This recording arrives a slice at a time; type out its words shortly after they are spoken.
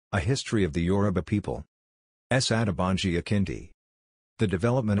A History of the Yoruba People. Adebanji Akintoye. The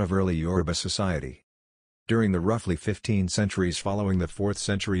development of early Yoruba society. During the roughly 15 centuries following the 4th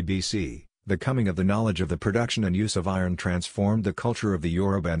century BC, the coming of the knowledge of the production and use of iron transformed the culture of the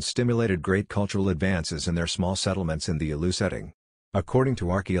Yoruba and stimulated great cultural advances in their small settlements in the Ile-Ife setting. According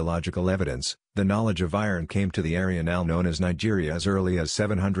to archaeological evidence, the knowledge of iron came to the area now known as Nigeria as early as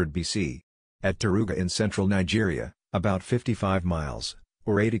 700 BC. At Taruga in central Nigeria, about 55 miles,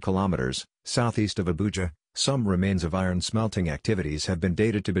 or 80 kilometers, southeast of Abuja, some remains of iron smelting activities have been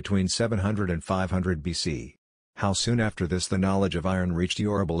dated to between 700 and 500 BC. How soon after this the knowledge of iron reached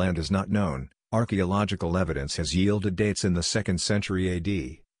Yoruba land is not known. Archaeological evidence has yielded dates in the 2nd century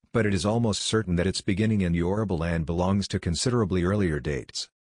AD, but it is almost certain that its beginning in Yoruba land belongs to considerably earlier dates.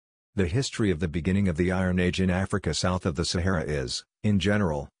 The history of the beginning of the Iron Age in Africa south of the Sahara is, in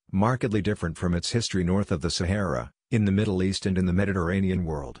general, markedly different from its history north of the Sahara, in the Middle East and in the Mediterranean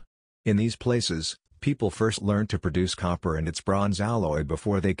world. In these places, people first learned to produce copper and its bronze alloy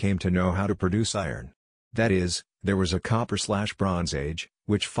before they came to know how to produce iron. That is, there was a copper/bronze age,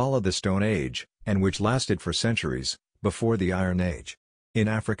 which followed the Stone Age, and which lasted for centuries, before the Iron Age. In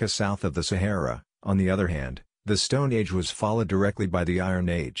Africa south of the Sahara, on the other hand, the Stone Age was followed directly by the Iron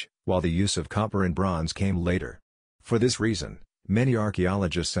Age, while the use of copper and bronze came later. For this reason, many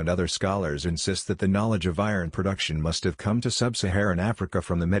archaeologists and other scholars insist that the knowledge of iron production must have come to sub-Saharan Africa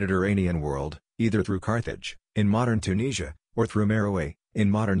from the Mediterranean world, either through Carthage, in modern Tunisia, or through Meroe, in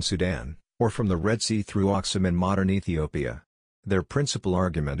modern Sudan, or from the Red Sea through Aksum in modern Ethiopia. Their principal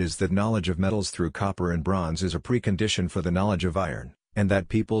argument is that knowledge of metals through copper and bronze is a precondition for the knowledge of iron, and that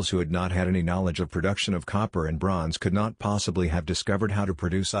peoples who had not had any knowledge of production of copper and bronze could not possibly have discovered how to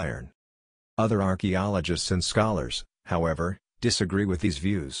produce iron. Other archaeologists and scholars, however, disagree with these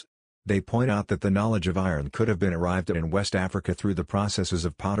views. They point out that the knowledge of iron could have been arrived at in West Africa through the processes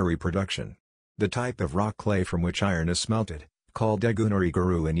of pottery production. The type of rock clay from which iron is smelted, called egun or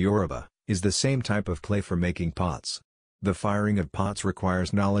igaru in Yoruba, is the same type of clay for making pots. The firing of pots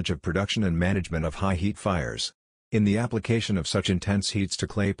requires knowledge of production and management of high-heat fires. In the application of such intense heats to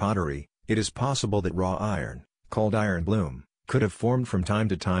clay pottery, it is possible that raw iron, called iron bloom, could have formed from time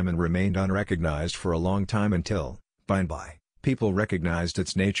to time and remained unrecognized for a long time until, by and by, people recognized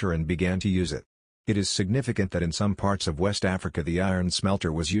its nature and began to use it. It is significant that in some parts of West Africa the iron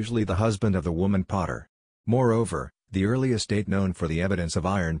smelter was usually the husband of the woman potter. Moreover, the earliest date known for the evidence of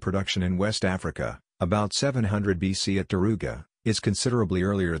iron production in West Africa, about 700 BC at Taruga, is considerably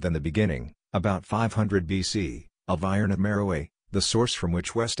earlier than the beginning, about 500 BC, of iron at Meroe, the source from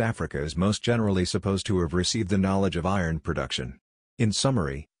which West Africa is most generally supposed to have received the knowledge of iron production. In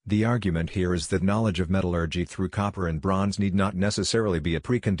summary, the argument here is that knowledge of metallurgy through copper and bronze need not necessarily be a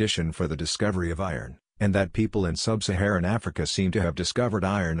precondition for the discovery of iron, and that people in sub-Saharan Africa seem to have discovered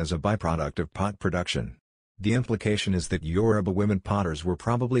iron as a byproduct of pot production. The implication is that Yoruba women potters were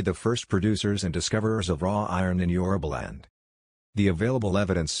probably the first producers and discoverers of raw iron in Yoruba land. The available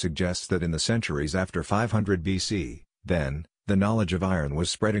evidence suggests that in the centuries after 500 BC, then, the knowledge of iron was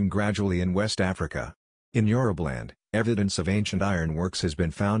spreading gradually in West Africa. In Yorubaland, evidence of ancient iron works has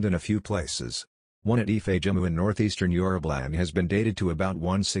been found in a few places. One at Ile-Ife in northeastern Yorubaland has been dated to about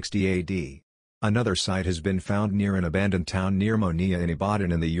 160 AD. Another site has been found near an abandoned town near Monia in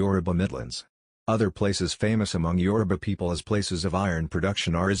Ibadan in the Yoruba Midlands. Other places famous among Yoruba people as places of iron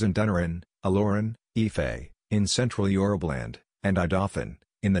production are Izandunarin, Ilorin, Ife, in central Yorubaland, and Ile-Ife,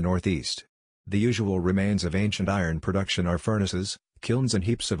 in the northeast. The usual remains of ancient iron production are furnaces, kilns and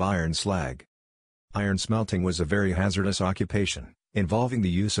heaps of iron slag. Iron smelting was a very hazardous occupation, involving the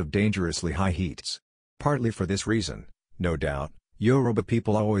use of dangerously high heats. Partly for this reason, no doubt, Yoruba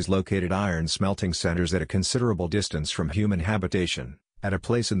people always located iron smelting centers at a considerable distance from human habitation, at a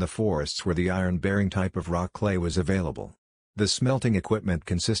place in the forests where the iron-bearing type of rock clay was available. The smelting equipment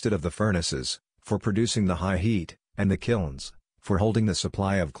consisted of the furnaces, for producing the high heat, and the kilns, for holding the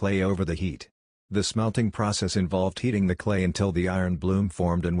supply of clay over the heat. The smelting process involved heating the clay until the iron bloom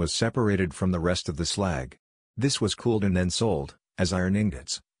formed and was separated from the rest of the slag. This was cooled and then sold, as iron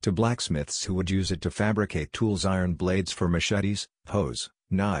ingots, to blacksmiths who would use it to fabricate tools, iron blades for machetes, hoes,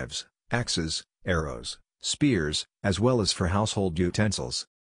 knives, axes, arrows, spears, as well as for household utensils.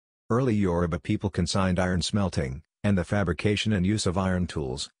 Early Yoruba people consigned iron smelting, and the fabrication and use of iron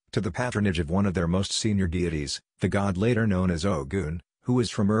tools, to the patronage of one of their most senior deities, the god later known as Ogun, who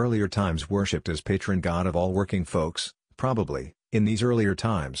was from earlier times worshipped as patron god of all working folks, probably, in these earlier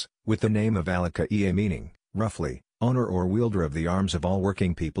times, with the name of Alaka-Ie meaning, roughly, owner or wielder of the arms of all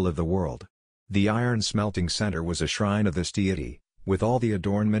working people of the world. The iron smelting center was a shrine of this deity, with all the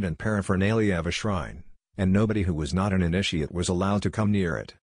adornment and paraphernalia of a shrine, and nobody who was not an initiate was allowed to come near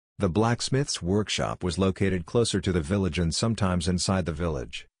it. The blacksmith's workshop was located closer to the village and sometimes inside the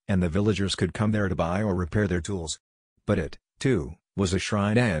village, and the villagers could come there to buy or repair their tools. But it, too, was a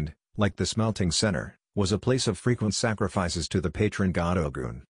shrine and, like the smelting center, was a place of frequent sacrifices to the patron god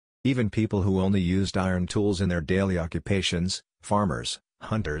Ogun. Even people who only used iron tools in their daily occupations, farmers,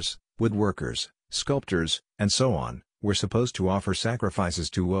 hunters, woodworkers, sculptors, and so on, were supposed to offer sacrifices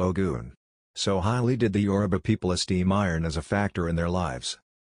to Ogun. So highly did the Yoruba people esteem iron as a factor in their lives.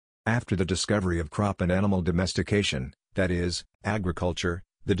 After the discovery of crop and animal domestication, that is, agriculture,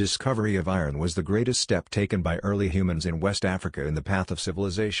 the discovery of iron was the greatest step taken by early humans in West Africa in the path of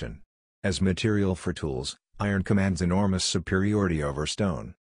civilization. As material for tools, iron commands enormous superiority over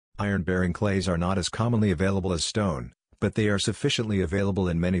stone. Iron-bearing clays are not as commonly available as stone, but they are sufficiently available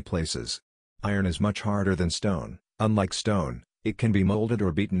in many places. Iron is much harder than stone. Unlike stone, it can be molded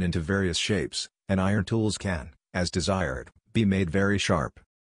or beaten into various shapes, and iron tools can, as desired, be made very sharp.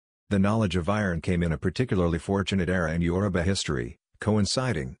 The knowledge of iron came in a particularly fortunate era in Yoruba history,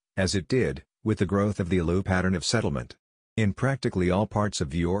 coinciding, as it did, with the growth of the Ilu pattern of settlement. In practically all parts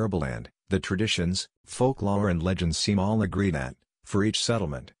of Yorubaland, the traditions, folklore and legends seem all agree that, for each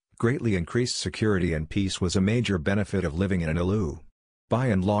settlement, greatly increased security and peace was a major benefit of living in an Ilu. By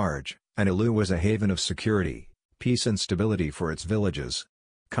and large, an Ilu was a haven of security, peace and stability for its villages.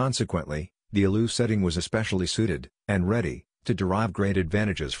 Consequently, the Ilu setting was especially suited, and ready, to derive great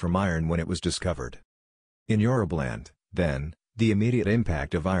advantages from iron when it was discovered. In Yorubaland, then, the immediate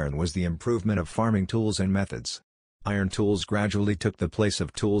impact of iron was the improvement of farming tools and methods. Iron tools gradually took the place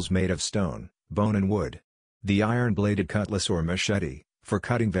of tools made of stone, bone and wood. The iron-bladed cutlass or machete, for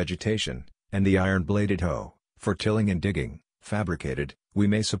cutting vegetation, and the iron-bladed hoe, for tilling and digging, fabricated, we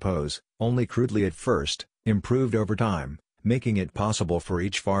may suppose, only crudely at first, improved over time, making it possible for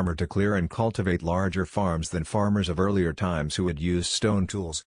each farmer to clear and cultivate larger farms than farmers of earlier times who had used stone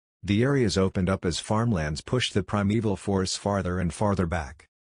tools. The areas opened up as farmlands pushed the primeval forests farther and farther back.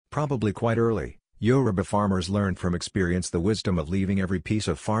 Probably quite early, Yoruba farmers learned from experience the wisdom of leaving every piece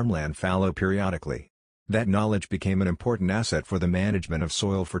of farmland fallow periodically. That knowledge became an important asset for the management of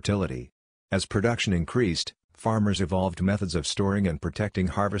soil fertility. As production increased, farmers evolved methods of storing and protecting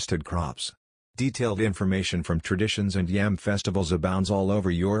harvested crops. Detailed information from traditions and yam festivals abounds all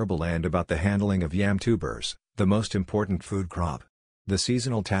over Yorubaland about the handling of yam tubers, the most important food crop. The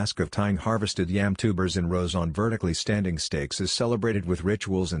seasonal task of tying harvested yam tubers in rows on vertically standing stakes is celebrated with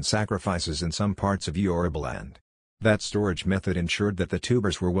rituals and sacrifices in some parts of Yorubaland. That storage method ensured that the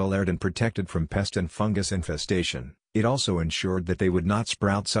tubers were well aired and protected from pest and fungus infestation. It also ensured that they would not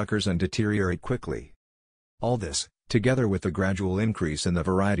sprout suckers and deteriorate quickly. All this, together with the gradual increase in the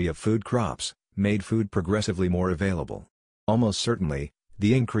variety of food crops, made food progressively more available. Almost certainly,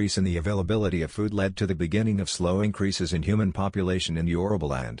 the increase in the availability of food led to the beginning of slow increases in human population in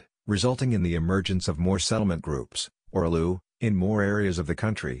Yorubaland, resulting in the emergence of more settlement groups, or Ilu, in more areas of the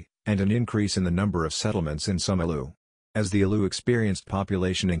country, and an increase in the number of settlements in some Ilu. As the Ilu experienced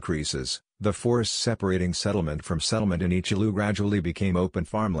population increases, the forests separating settlement from settlement in each Ilu gradually became open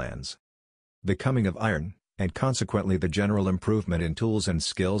farmlands. The coming of iron, and consequently the general improvement in tools and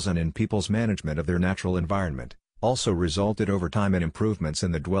skills and in people's management of their natural environment, also resulted over time in improvements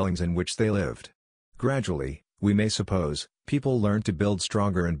in the dwellings in which they lived. Gradually, we may suppose, people learned to build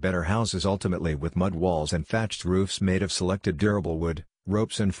stronger and better houses ultimately with mud walls and thatched roofs made of selected durable wood,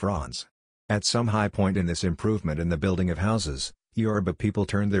 ropes and fronds. At some high point in this improvement in the building of houses, Yoruba people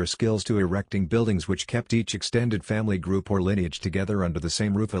turned their skills to erecting buildings which kept each extended family group or lineage together under the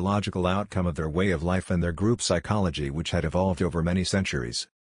same roof, a logical outcome of their way of life and their group psychology which had evolved over many centuries.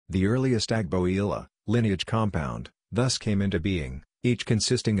 The earliest Agboila, lineage compound, thus came into being, each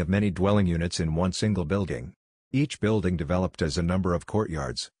consisting of many dwelling units in one single building. Each building developed as a number of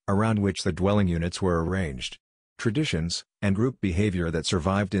courtyards, around which the dwelling units were arranged. Traditions, and group behavior that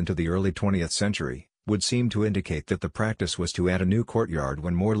survived into the early 20th century, would seem to indicate that the practice was to add a new courtyard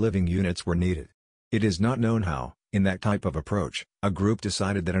when more living units were needed. It is not known how, in that type of approach, a group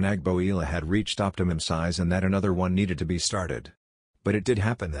decided that an Agboila had reached optimum size and that another one needed to be started. But it did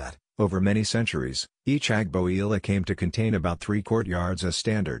happen that, over many centuries, each Agboila came to contain about 3 courtyards as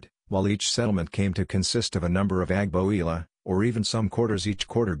standard, while each settlement came to consist of a number of Agboila, or even some quarters, each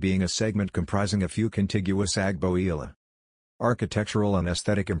quarter being a segment comprising a few contiguous Agboila. Architectural and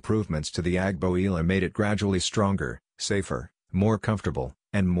aesthetic improvements to the Agboila made it gradually stronger, safer, more comfortable,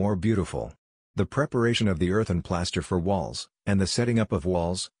 and more beautiful. The preparation of the earth and plaster for walls, and the setting up of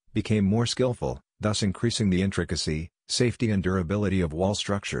walls, became more skillful, thus increasing the intricacy, safety and durability of wall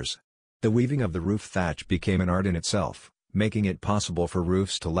structures. The weaving of the roof thatch became an art in itself, making it possible for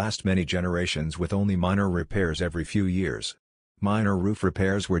roofs to last many generations with only minor repairs every few years. Minor roof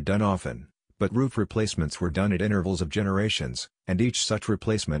repairs were done often, but roof replacements were done at intervals of generations, and each such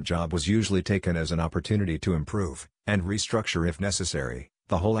replacement job was usually taken as an opportunity to improve, and restructure if necessary,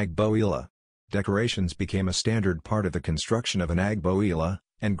 the whole agbo-Ile. Decorations became a standard part of the construction of an agbo-Ile,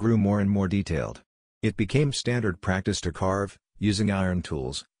 and grew more and more detailed. It became standard practice to carve, using iron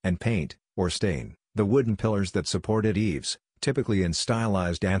tools, and paint, or stain, the wooden pillars that supported eaves, typically in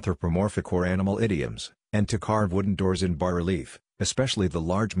stylized anthropomorphic or animal idioms, and to carve wooden doors in bas-relief, especially the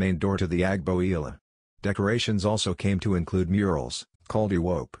large main door to the agbo-Ile. Decorations also came to include murals, called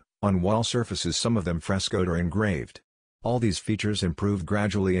iwope, on wall surfaces, some of them frescoed or engraved. All these features improved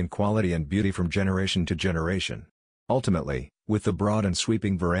gradually in quality and beauty from generation to generation. Ultimately, with the broad and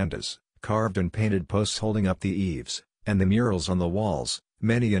sweeping verandas, carved and painted posts holding up the eaves, and the murals on the walls,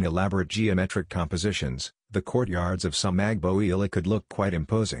 many in elaborate geometric compositions, the courtyards of some agbo-Ile could look quite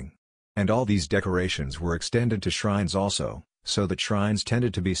imposing. And all these decorations were extended to shrines also, so that shrines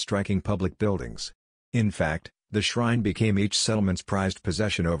tended to be striking public buildings. In fact, the shrine became each settlement's prized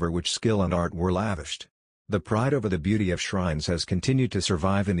possession over which skill and art were lavished. The pride over the beauty of shrines has continued to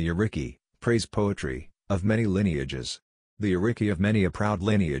survive in the Iriki, praise poetry, of many lineages. The Iriki of many a proud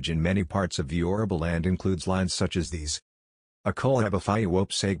lineage in many parts of Yoruba land includes lines such as these. Akola Ebafa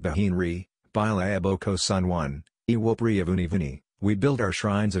Iwope Sagbahinri, Bila Eboko Sunwan, Iwopri Avunivuni, we build our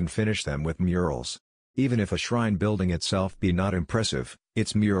shrines and finish them with murals. Even if a shrine building itself be not impressive,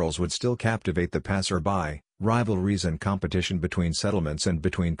 its murals would still captivate the passer-by. Rivalries and competition between settlements and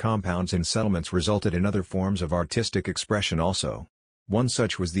between compounds in settlements resulted in other forms of artistic expression also. One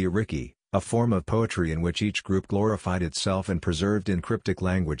such was the Iriki, a form of poetry in which each group glorified itself and preserved in cryptic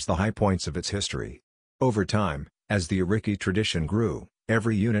language the high points of its history. Over time, as the Iriki tradition grew,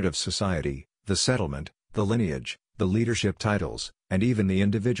 every unit of society, the settlement, the lineage, the leadership titles, and even the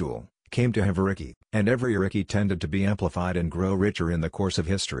individual, came to have Iriki, and every Iriki tended to be amplified and grow richer in the course of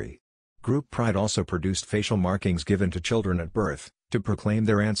history. Group pride also produced facial markings given to children at birth, to proclaim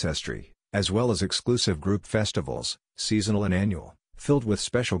their ancestry, as well as exclusive group festivals, seasonal and annual, filled with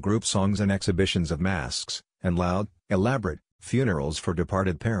special group songs and exhibitions of masks, and loud, elaborate, funerals for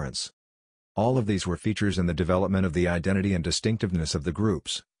departed parents. All of these were features in the development of the identity and distinctiveness of the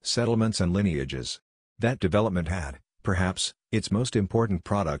groups, settlements and lineages. That development had, perhaps, its most important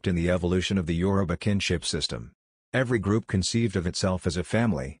product in the evolution of the Yoruba kinship system. Every group conceived of itself as a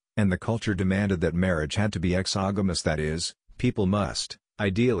family, and the culture demanded that marriage had to be exogamous, that is, people must,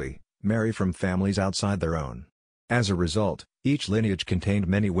 ideally, marry from families outside their own. As a result, each lineage contained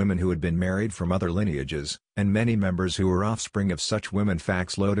many women who had been married from other lineages, and many members who were offspring of such women,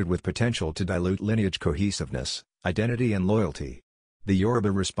 facts loaded with potential to dilute lineage cohesiveness, identity and loyalty. The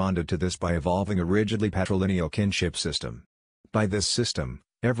Yoruba responded to this by evolving a rigidly patrilineal kinship system. By this system,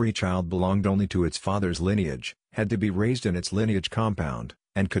 every child belonged only to its father's lineage, had to be raised in its lineage compound,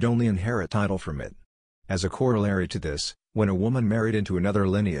 and could only inherit title from it. As a corollary to this, when a woman married into another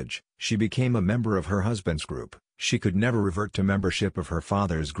lineage, she became a member of her husband's group. She could never revert to membership of her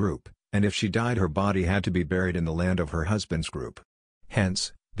father's group, and if she died, her body had to be buried in the land of her husband's group.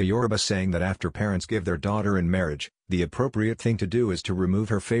 Hence, the Yoruba saying that after parents give their daughter in marriage, the appropriate thing to do is to remove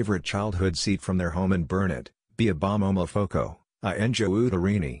her favorite childhood seat from their home and burn it, be a bomomofoko, a enjo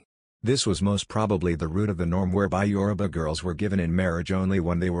udarini. This was most probably the root of the norm whereby Yoruba girls were given in marriage only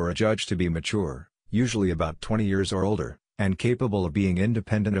when they were adjudged to be mature, usually about 20 years or older, and capable of being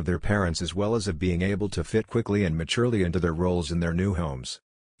independent of their parents as well as of being able to fit quickly and maturely into their roles in their new homes.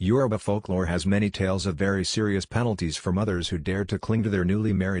 Yoruba folklore has many tales of very serious penalties for mothers who dared to cling to their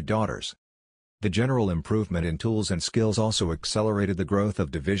newly married daughters. The general improvement in tools and skills also accelerated the growth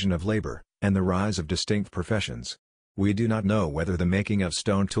of division of labor, and the rise of distinct professions. We do not know whether the making of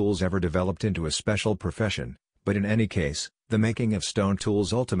stone tools ever developed into a special profession, but in any case, the making of stone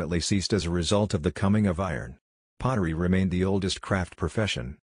tools ultimately ceased as a result of the coming of iron. Pottery remained the oldest craft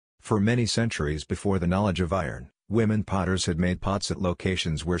profession. For many centuries before the knowledge of iron, women potters had made pots at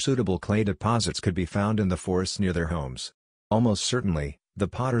locations where suitable clay deposits could be found in the forests near their homes. Almost certainly, the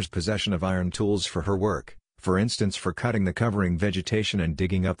potter's possession of iron tools for her work, for instance for cutting the covering vegetation and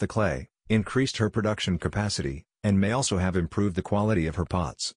digging up the clay, increased her production capacity, and may also have improved the quality of her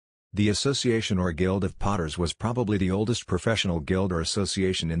pots. The association or guild of potters was probably the oldest professional guild or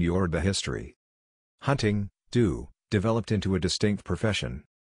association in Yoruba history. Hunting, too, developed into a distinct profession.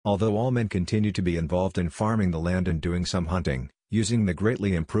 Although all men continued to be involved in farming the land and doing some hunting, using the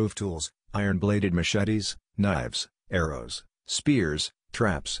greatly improved tools, iron-bladed machetes, knives, arrows, spears,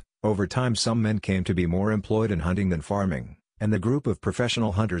 traps, over time some men came to be more employed in hunting than farming, and the group of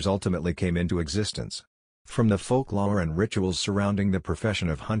professional hunters ultimately came into existence. From the folklore and rituals surrounding the profession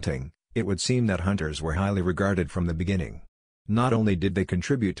of hunting, it would seem that hunters were highly regarded from the beginning. Not only did they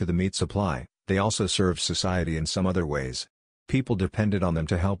contribute to the meat supply, they also served society in some other ways. People depended on them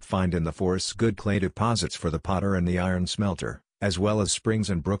to help find in the forests good clay deposits for the potter and the iron smelter, as well as springs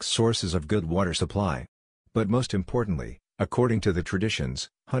and brooks, sources of good water supply. But most importantly, according to the traditions,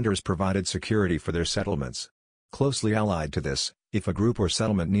 hunters provided security for their settlements. Closely allied to this, if a group or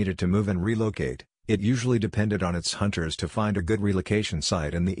settlement needed to move and relocate, it usually depended on its hunters to find a good relocation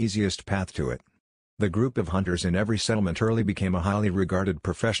site and the easiest path to it. The group of hunters in every settlement early became a highly regarded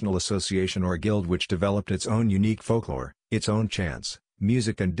professional association or guild which developed its own unique folklore, its own chants,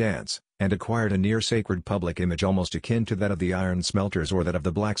 music and dance, and acquired a near-sacred public image almost akin to that of the iron smelters or that of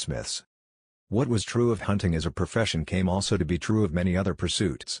the blacksmiths. What was true of hunting as a profession came also to be true of many other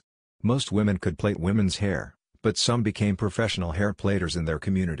pursuits. Most women could plait women's hair, but some became professional hair platers in their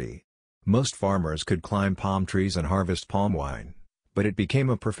community. Most farmers could climb palm trees and harvest palm wine, but it became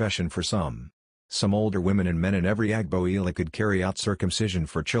a profession for some. Some older women and men in every Agbo Ile could carry out circumcision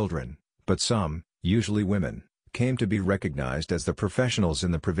for children, but some, usually women, came to be recognized as the professionals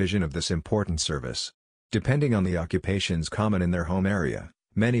in the provision of this important service. Depending on the occupations common in their home area,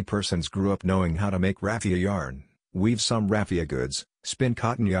 many persons grew up knowing how to make raffia yarn, weave some raffia goods, spin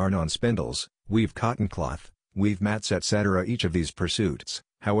cotton yarn on spindles, weave cotton cloth, weave mats etc. Each of these pursuits,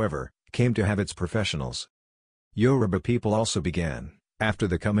 however, came to have its professionals. Yoruba people also began, after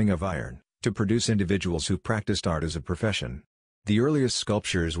the coming of iron, to produce individuals who practiced art as a profession. The earliest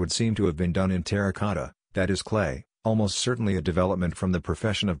sculptures would seem to have been done in terracotta, that is clay, almost certainly a development from the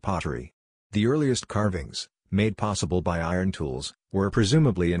profession of pottery. The earliest carvings, made possible by iron tools, were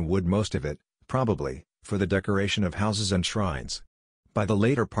presumably in wood, most of it, probably, for the decoration of houses and shrines. By the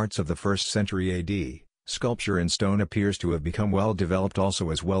later parts of the 1st century AD, sculpture in stone appears to have become well developed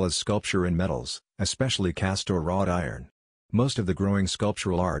also, as well as sculpture in metals, especially cast or wrought iron. Most of the growing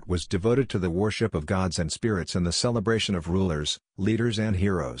sculptural art was devoted to the worship of gods and spirits and the celebration of rulers, leaders and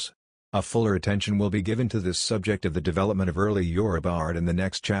heroes. A fuller attention will be given to this subject of the development of early Yoruba art in the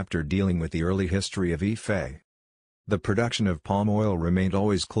next chapter dealing with the early history of Ife. The production of palm oil remained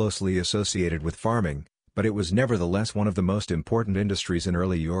always closely associated with farming, but it was nevertheless one of the most important industries in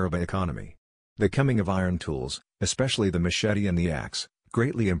early Yoruba economy. The coming of iron tools, especially the machete and the axe,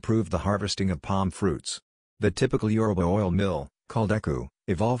 greatly improved the harvesting of palm fruits. The typical Yoruba oil mill, called eku,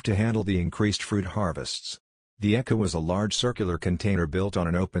 evolved to handle the increased fruit harvests. The eku was a large circular container built on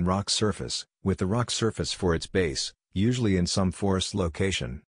an open rock surface, with the rock surface for its base, usually in some forest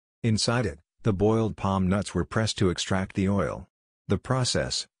location. Inside it, the boiled palm nuts were pressed to extract the oil. The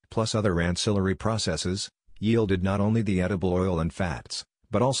process, plus other ancillary processes, yielded not only the edible oil and fats,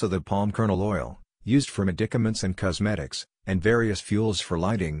 but also the palm kernel oil, used for medicaments and cosmetics, and various fuels for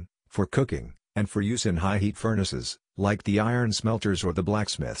lighting, for cooking, and for use in high-heat furnaces, like the iron smelters or the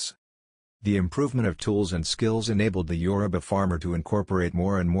blacksmiths. The improvement of tools and skills enabled the Yoruba farmer to incorporate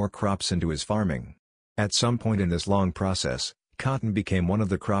more and more crops into his farming. At some point in this long process, cotton became one of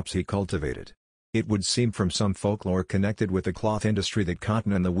the crops he cultivated. It would seem from some folklore connected with the cloth industry that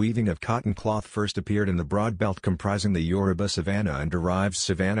cotton and the weaving of cotton cloth first appeared in the broad belt comprising the Yoruba savanna and derived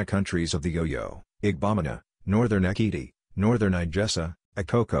savanna countries of the Oyo, Igbamina, northern Ekiti, northern Igesa,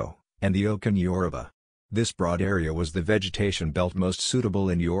 Akoko, and the Okan Yoruba. This broad area was the vegetation belt most suitable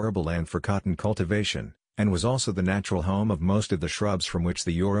in Yoruba land for cotton cultivation, and was also the natural home of most of the shrubs from which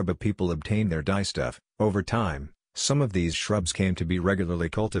the Yoruba people obtained their dyestuff. Over time, some of these shrubs came to be regularly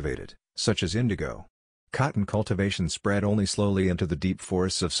cultivated, such as indigo. Cotton cultivation spread only slowly into the deep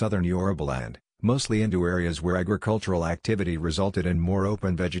forests of southern Yoruba land, mostly into areas where agricultural activity resulted in more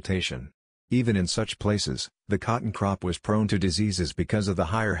open vegetation. Even in such places, the cotton crop was prone to diseases because of the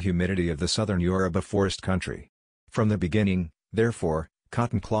higher humidity of the southern Yoruba forest country. From the beginning, therefore,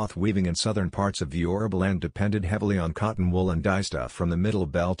 cotton cloth weaving in southern parts of Yoruba land depended heavily on cotton wool and dyestuff from the Middle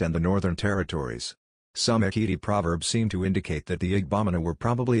Belt and the Northern Territories. Some Ekiti proverbs seem to indicate that the Igbamina were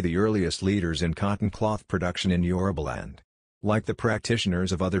probably the earliest leaders in cotton cloth production in Yoruba land. Like the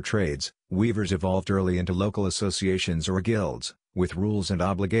practitioners of other trades, weavers evolved early into local associations or guilds, with rules and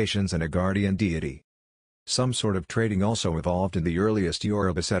obligations and a guardian deity. Some sort of trading also evolved in the earliest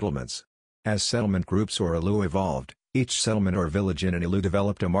Yoruba settlements. As settlement groups or ilu evolved, each settlement or village in an ilu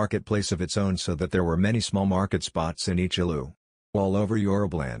developed a marketplace of its own so that there were many small market spots in each ilu. All over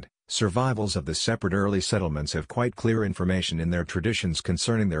Yoruba land, survivals of the separate early settlements have quite clear information in their traditions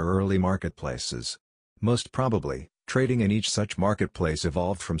concerning their early marketplaces. Most probably, trading in each such marketplace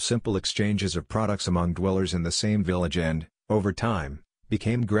evolved from simple exchanges of products among dwellers in the same village and, over time,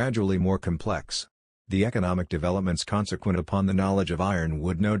 became gradually more complex. The economic developments consequent upon the knowledge of iron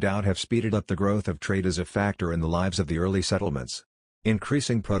would no doubt have speeded up the growth of trade as a factor in the lives of the early settlements.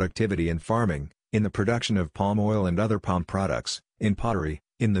 Increasing productivity in farming, in the production of palm oil and other palm products, in pottery,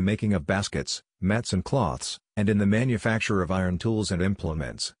 in the making of baskets, mats and cloths, and in the manufacture of iron tools and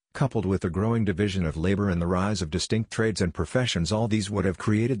implements. Coupled with the growing division of labor and the rise of distinct trades and professions, all these would have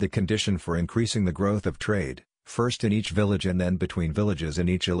created the condition for increasing the growth of trade, first in each village and then between villages in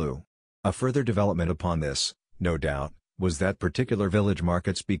each ilu. A further development upon this, no doubt, was that particular village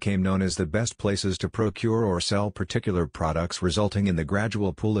markets became known as the best places to procure or sell particular products, resulting in the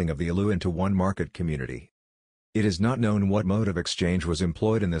gradual pooling of the ilu into one market community. It is not known what mode of exchange was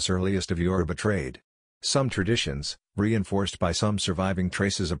employed in this earliest of Yoruba trade. Some traditions, reinforced by some surviving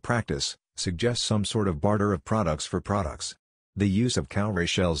traces of practice, suggest some sort of barter of products for products. The use of cowrie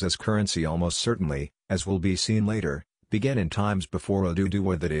shells as currency almost certainly, as will be seen later, began in times before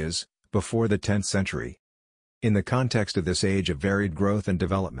Oduduwa, that is, before the 10th century. In the context of this age of varied growth and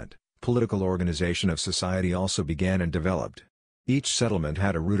development, political organization of society also began and developed. Each settlement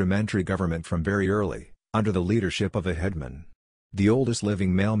had a rudimentary government from very early, under the leadership of a headman. The oldest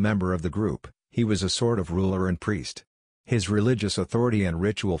living male member of the group, he was a sort of ruler and priest. His religious authority and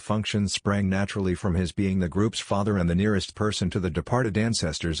ritual functions sprang naturally from his being the group's father and the nearest person to the departed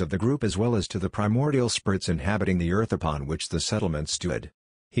ancestors of the group, as well as to the primordial spirits inhabiting the earth upon which the settlement stood.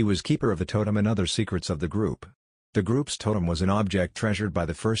 He was keeper of the totem and other secrets of the group. The group's totem was an object treasured by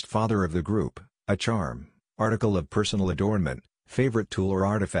the first father of the group, a charm, article of personal adornment, favorite tool or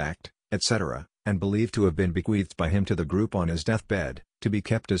artifact, etc., and believed to have been bequeathed by him to the group on his deathbed, to be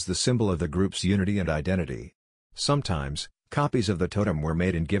kept as the symbol of the group's unity and identity. Sometimes, copies of the totem were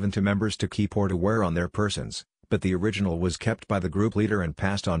made and given to members to keep or to wear on their persons, but the original was kept by the group leader and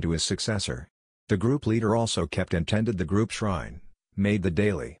passed on to his successor. The group leader also kept and tended the group shrine, made the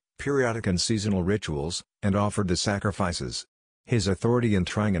daily, periodic and seasonal rituals, and offered the sacrifices. His authority in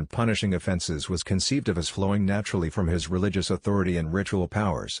trying and punishing offenses was conceived of as flowing naturally from his religious authority and ritual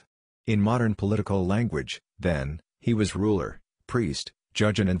powers. In modern political language, then, he was ruler, priest,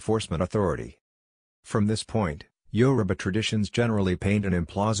 judge and enforcement authority. From this point, Yoruba traditions generally paint an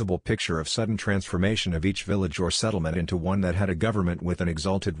implausible picture of sudden transformation of each village or settlement into one that had a government with an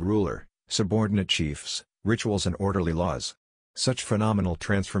exalted ruler, subordinate chiefs, rituals and orderly laws. Such phenomenal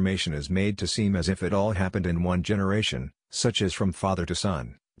transformation is made to seem as if it all happened in one generation, such as from father to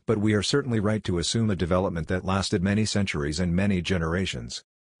son, but we are certainly right to assume a development that lasted many centuries and many generations.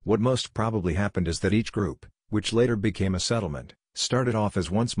 What most probably happened is that each group, which later became a settlement, started off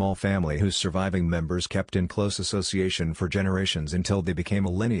as one small family whose surviving members kept in close association for generations until they became a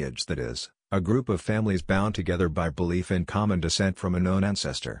lineage, that is, a group of families bound together by belief in common descent from a known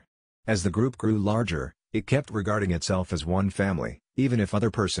ancestor. As the group grew larger, it kept regarding itself as one family, even if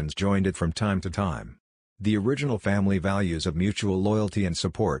other persons joined it from time to time. The original family values of mutual loyalty and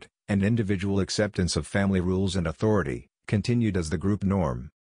support, and individual acceptance of family rules and authority, continued as the group norm.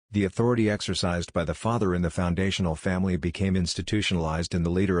 The authority exercised by the father in the foundational family became institutionalized in the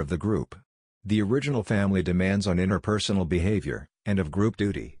leader of the group. The original family demands on interpersonal behavior, and of group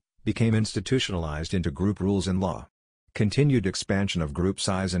duty, became institutionalized into group rules and law. Continued expansion of group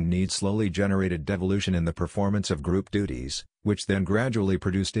size and need slowly generated devolution in the performance of group duties, which then gradually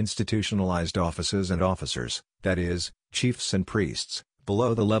produced institutionalized offices and officers, that is, chiefs and priests,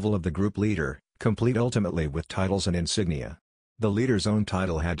 below the level of the group leader, complete ultimately with titles and insignia. The leader's own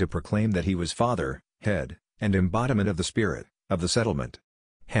title had to proclaim that he was father, head, and embodiment of the spirit of the settlement.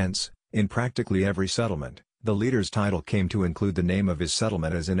 Hence, in practically every settlement, the leader's title came to include the name of his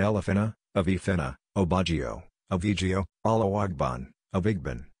settlement, as in Ile-Ife, of Ifena, Obagio, of Igio, Alawagban, of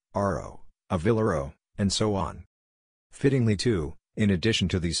Igban, Aro, of Ilaro, and so on. Fittingly too, in addition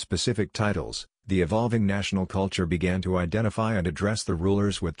to these specific titles, the evolving national culture began to identify and address the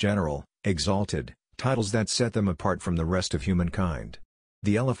rulers with general, exalted, titles that set them apart from the rest of humankind.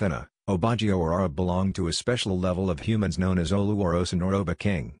 The Ile-Ife, Obagio or Aro belonged to a special level of humans known as Olu or Osun or Oba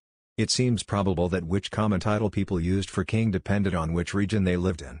king. It seems probable that which common title people used for king depended on which region they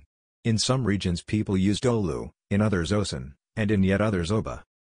lived in. In some regions people used Olu, in others Osun, and in yet others Oba.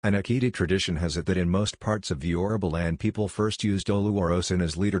 An Akiti tradition has it that in most parts of the Yoruba land people first used Olu or Osun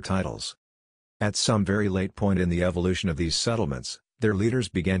as leader titles. At some very late point in the evolution of these settlements, their leaders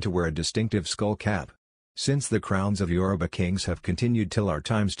began to wear a distinctive skull cap. Since the crowns of Yoruba kings have continued till our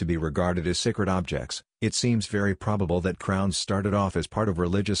times to be regarded as sacred objects, it seems very probable that crowns started off as part of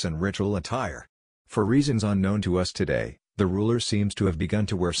religious and ritual attire. For reasons unknown to us today, the ruler seems to have begun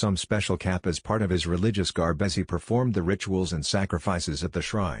to wear some special cap as part of his religious garb as he performed the rituals and sacrifices at the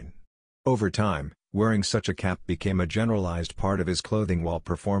shrine. Over time, wearing such a cap became a generalized part of his clothing while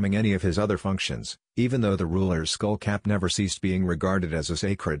performing any of his other functions, even though the ruler's skull cap never ceased being regarded as a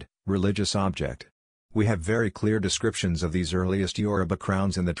sacred, religious object. We have very clear descriptions of these earliest Yoruba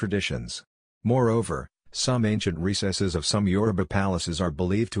crowns in the traditions. Moreover, some ancient recesses of some Yoruba palaces are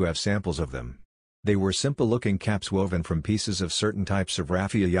believed to have samples of them. They were simple-looking caps woven from pieces of certain types of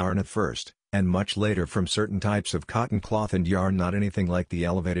raffia yarn at first, and much later from certain types of cotton cloth and yarn, not anything like the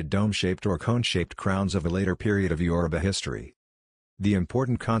elevated dome-shaped or cone-shaped crowns of a later period of Yoruba history. The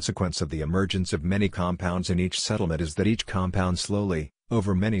important consequence of the emergence of many compounds in each settlement is that each compound slowly,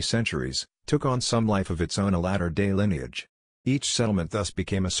 over many centuries, took on some life of its own, a latter-day lineage. Each settlement thus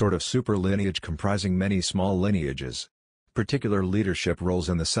became a sort of super-lineage comprising many small lineages. Particular leadership roles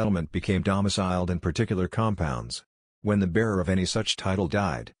in the settlement became domiciled in particular compounds. When the bearer of any such title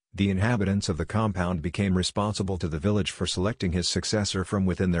died, the inhabitants of the compound became responsible to the village for selecting his successor from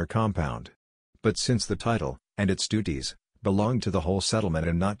within their compound. But since the title, and its duties, belonged to the whole settlement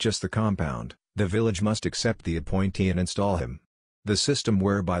and not just the compound, the village must accept the appointee and install him. The system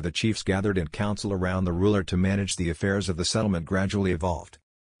whereby the chiefs gathered in council around the ruler to manage the affairs of the settlement gradually evolved.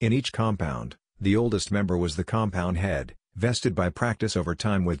 In each compound, the oldest member was the compound head, vested by practice over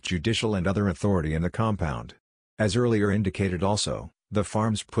time with judicial and other authority in the compound. As earlier indicated also, the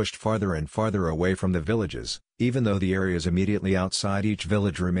farms pushed farther and farther away from the villages, even though the areas immediately outside each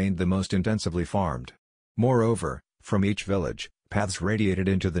village remained the most intensively farmed. Moreover, from each village, paths radiated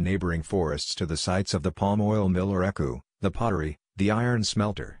into the neighboring forests to the sites of the palm oil mill or eku, the pottery, the iron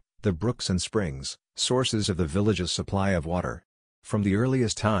smelter, the brooks and springs, sources of the village's supply of water. From the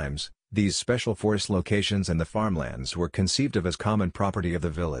earliest times, these special forest locations and the farmlands were conceived of as common property of the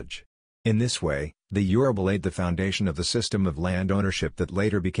village. In this way, the Yoruba laid the foundation of the system of land ownership that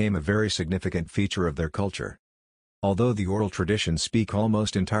later became a very significant feature of their culture. Although the oral traditions speak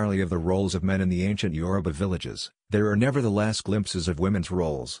almost entirely of the roles of men in the ancient Yoruba villages, there are nevertheless glimpses of women's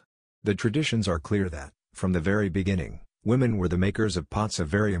roles. The traditions are clear that, from the very beginning, women were the makers of pots, of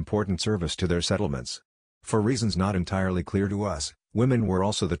very important service to their settlements. For reasons not entirely clear to us, women were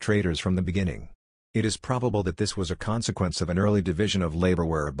also the traders from the beginning. It is probable that this was a consequence of an early division of labor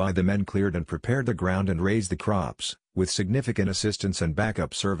whereby the men cleared and prepared the ground and raised the crops, with significant assistance and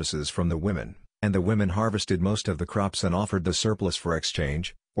backup services from the women, and the women harvested most of the crops and offered the surplus for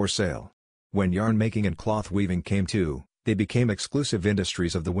exchange, or sale. When yarn making and cloth weaving came too, they became exclusive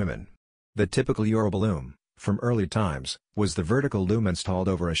industries of the women. The typical Yoruba loom, from early times, was the vertical loom installed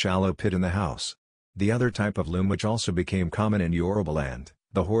over a shallow pit in the house. The other type of loom which also became common in Yoruba land,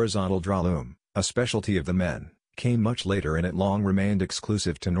 the horizontal draw loom, a specialty of the men, came much later and it long remained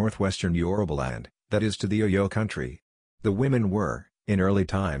exclusive to northwestern Yoruba land, that is to the Oyo country. The women were, in early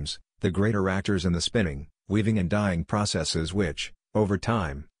times, the greater actors in the spinning, weaving and dyeing processes which, over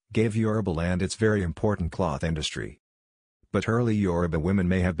time, gave Yoruba land its very important cloth industry. But early Yoruba women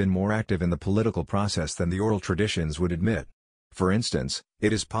may have been more active in the political process than the oral traditions would admit. For instance,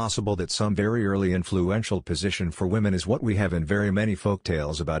 it is possible that some very early influential position for women is what we have in very many folk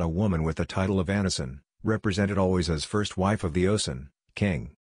tales about a woman with the title of Anisan, represented always as first wife of the Osun,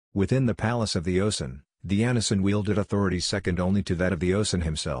 king. Within the palace of the Osun, the Anisan wielded authority second only to that of the Osun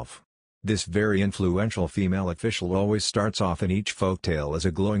himself. This very influential female official always starts off in each folk tale as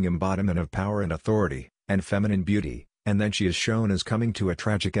a glowing embodiment of power and authority, and feminine beauty, and then she is shown as coming to a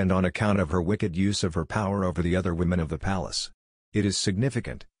tragic end on account of her wicked use of her power over the other women of the palace. It is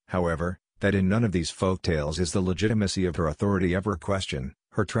significant, however, that in none of these folk tales is the legitimacy of her authority ever questioned.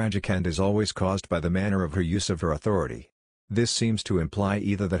 Her tragic end is always caused by the manner of her use of her authority. This seems to imply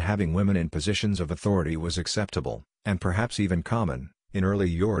either that having women in positions of authority was acceptable, and perhaps even common, in early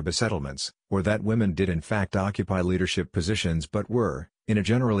Yoruba settlements, or that women did in fact occupy leadership positions but were, in a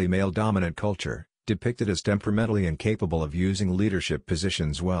generally male-dominant culture, depicted as temperamentally incapable of using leadership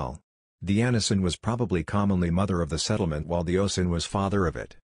positions well. The Anisan was probably commonly mother of the settlement while the Osun was father of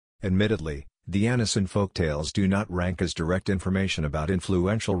it. Admittedly, the Anisan folktales do not rank as direct information about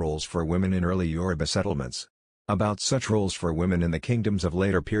influential roles for women in early Yoruba settlements. About such roles for women in the kingdoms of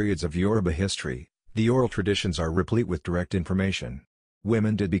later periods of Yoruba history, the oral traditions are replete with direct information.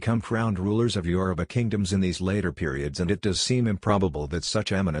 Women did become crowned rulers of Yoruba kingdoms in these later periods, and it does seem improbable that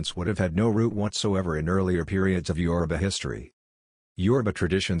such eminence would have had no root whatsoever in earlier periods of Yoruba history. Yoruba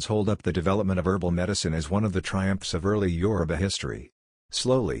traditions hold up the development of herbal medicine as one of the triumphs of early Yoruba history.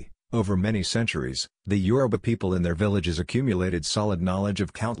 Slowly, over many centuries, the Yoruba people in their villages accumulated solid knowledge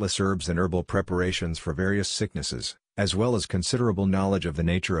of countless herbs and herbal preparations for various sicknesses, as well as considerable knowledge of the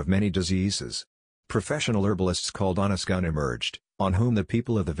nature of many diseases. Professional herbalists called Onisgun emerged, on whom the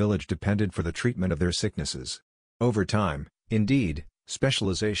people of the village depended for the treatment of their sicknesses. Over time, indeed,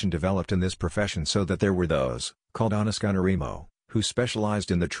 specialization developed in this profession so that there were those, called Onisgunarimo, who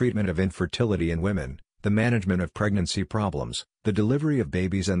specialized in the treatment of infertility in women, the management of pregnancy problems, the delivery of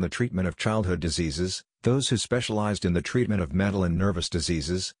babies and the treatment of childhood diseases, those who specialized in the treatment of mental and nervous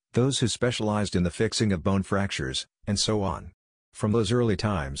diseases, those who specialized in the fixing of bone fractures, and so on. From those early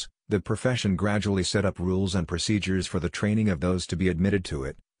times, the profession gradually set up rules and procedures for the training of those to be admitted to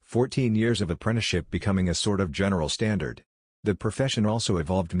it, 14 years of apprenticeship becoming a sort of general standard. The profession also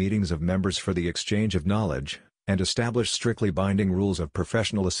evolved meetings of members for the exchange of knowledge, and established strictly binding rules of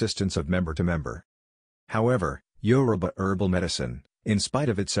professional assistance of member to member. However, Yoruba herbal medicine, in spite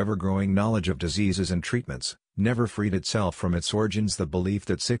of its ever-growing knowledge of diseases and treatments, never freed itself from its origins, the belief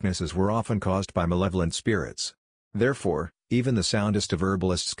that sicknesses were often caused by malevolent spirits. Therefore, even the soundest of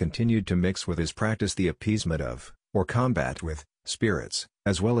herbalists continued to mix with his practice the appeasement of, or combat with, spirits,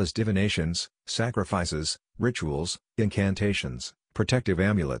 as well as divinations, sacrifices, rituals, incantations, protective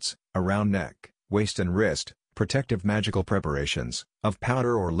amulets, around neck, waist and wrist, protective magical preparations, of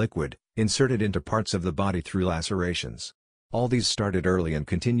powder or liquid, inserted into parts of the body through lacerations. All these started early and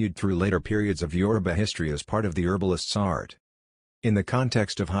continued through later periods of Yoruba history as part of the herbalist's art. In the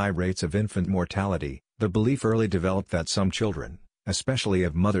context of high rates of infant mortality, the belief early developed that some children, especially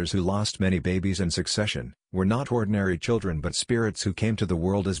of mothers who lost many babies in succession, were not ordinary children but spirits who came to the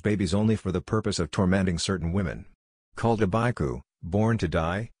world as babies only for the purpose of tormenting certain women. Called Abiku, born to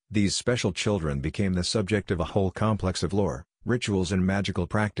die, these special children became the subject of a whole complex of lore, rituals and magical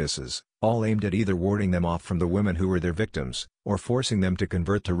practices, all aimed at either warding them off from the women who were their victims, or forcing them to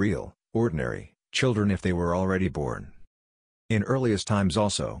convert to real, ordinary, children if they were already born. In earliest times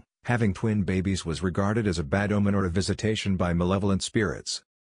also, having twin babies was regarded as a bad omen or a visitation by malevolent spirits.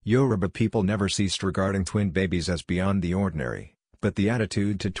 Yoruba people never ceased regarding twin babies as beyond the ordinary, but the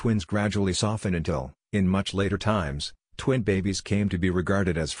attitude to twins gradually softened until, in much later times, twin babies came to be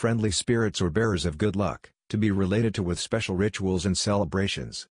regarded as friendly spirits or bearers of good luck, to be related to with special rituals and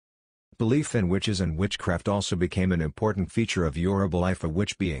celebrations. Belief in witches and witchcraft also became an important feature of Yoruba life, a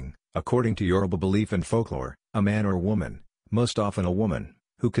witch being, according to Yoruba belief and folklore, a man or woman, most often a woman,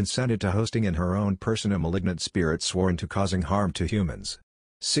 who consented to hosting in her own person a malignant spirit sworn to causing harm to humans.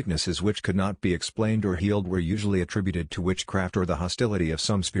 Sicknesses which could not be explained or healed were usually attributed to witchcraft or the hostility of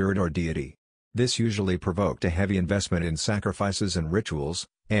some spirit or deity. This usually provoked a heavy investment in sacrifices and rituals,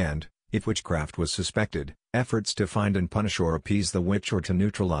 and, if witchcraft was suspected, efforts to find and punish or appease the witch or to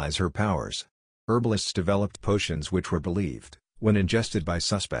neutralize her powers. Herbalists developed potions which were believed, when ingested by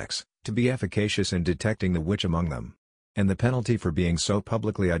suspects, to be efficacious in detecting the witch among them. And the penalty for being so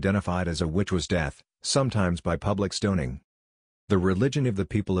publicly identified as a witch was death, sometimes by public stoning. The religion of the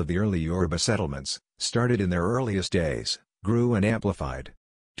people of the early Yoruba settlements, started in their earliest days, grew and amplified.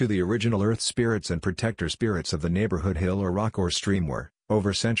 To the original earth spirits and protector spirits of the neighborhood hill or rock or stream were,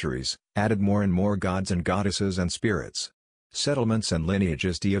 over centuries, added more and more gods and goddesses and spirits. Settlements and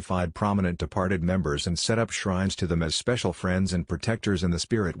lineages deified prominent departed members and set up shrines to them as special friends and protectors in the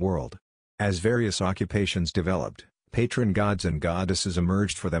spirit world. As various occupations developed, patron gods and goddesses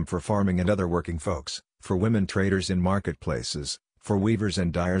emerged for them, for farming and other working folks, for women traders in marketplaces, for weavers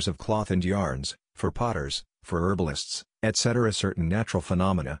and dyers of cloth and yarns, for potters, for herbalists, etc. Certain natural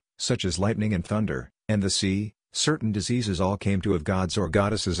phenomena, such as lightning and thunder, and the sea, certain diseases all came to have gods or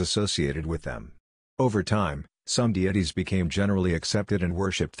goddesses associated with them. Over time, some deities became generally accepted and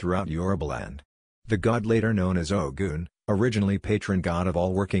worshipped throughout Yorubaland. The god later known as Ogun, originally patron god of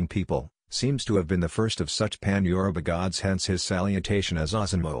all working people, seems to have been the first of such pan-Yoruba gods, hence his salutation as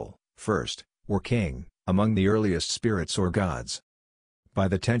Osunmole, first, or king, among the earliest spirits or gods. By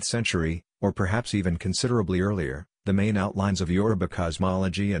the 10th century, or perhaps even considerably earlier, the main outlines of Yoruba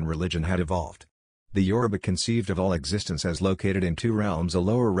cosmology and religion had evolved. The Yoruba conceived of all existence as located in two realms: a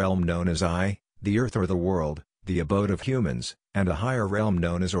lower realm known as I, the earth or the world, the abode of humans, and a higher realm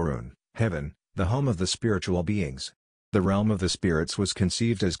known as Orun, heaven, the home of the spiritual beings. The realm of the spirits was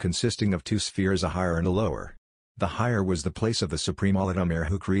conceived as consisting of two spheres, a higher and a lower. The higher was the place of the supreme Olodumare,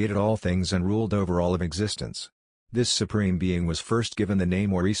 who created all things and ruled over all of existence. This supreme being was first given the name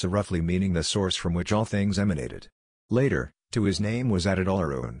Orisa, roughly meaning the source from which all things emanated. Later, to his name was added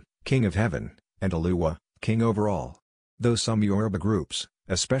Olorun, king of heaven, and Oluwa, king over all. Though some Yoruba groups,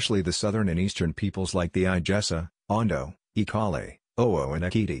 especially the southern and eastern peoples like the Ijesa, Ondo, Ikale, Owo and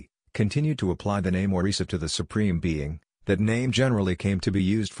Ekiti, continued to apply the name Orisa to the supreme being, that name generally came to be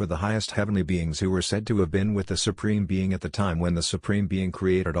used for the highest heavenly beings who were said to have been with the supreme being at the time when the supreme being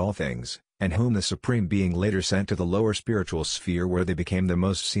created all things, and whom the supreme being later sent to the lower spiritual sphere where they became the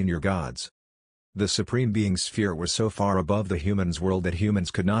most senior gods. The supreme being's sphere was so far above the human's world that humans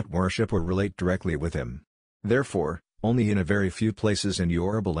could not worship or relate directly with him. Therefore, only in a very few places in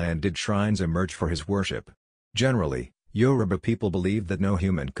Yoruba land did shrines emerge for his worship. Generally, Yoruba people believed that no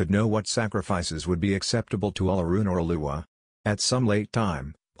human could know what sacrifices would be acceptable to Olorun or Oluwa. At some late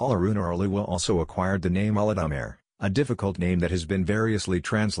time, Olarunaoluwa also acquired the name Olodumare, a difficult name that has been variously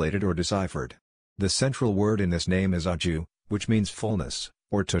translated or deciphered. The central word in this name is Aju, which means fullness,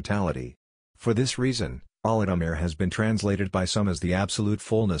 or totality. For this reason, Olodumare has been translated by some as the absolute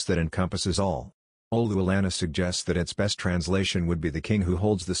fullness that encompasses all. Oluwalana suggests that its best translation would be the king who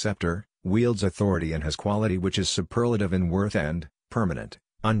holds the scepter, wields authority and has quality which is superlative in worth and, permanent,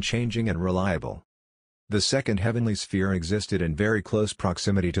 unchanging and reliable. The second heavenly sphere existed in very close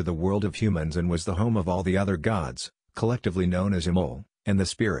proximity to the world of humans and was the home of all the other gods, collectively known as Imol, and the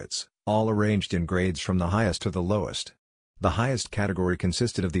spirits, all arranged in grades from the highest to the lowest. The highest category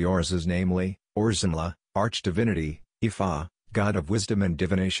consisted of the Orzas, namely, Orzumla, arch-divinity, Ifa, god of wisdom and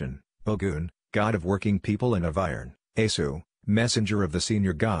divination, Ogun, god of working people and of iron, Esu, messenger of the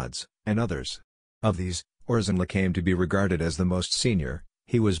senior gods, and others. Of these, Orzumla came to be regarded as the most senior.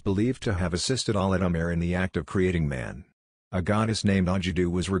 He was believed to have assisted Olodumare in the act of creating man. A goddess named Ojudu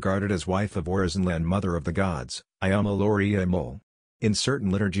was regarded as wife of Orzumla and mother of the gods, Ayamaloria Imol. In certain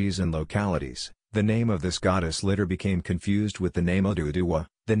liturgies and localities, the name of this goddess later became confused with the name Oduduwa,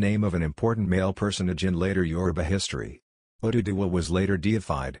 the name of an important male personage in later Yoruba history. Oduduwa was later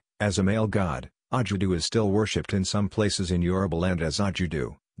deified, as a male god. Ojudu is still worshipped in some places in Yoruba land as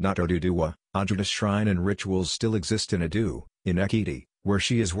Ojudu, not Oduduwa. Ojuda's shrine and rituals still exist in Adu, in Ekiti, where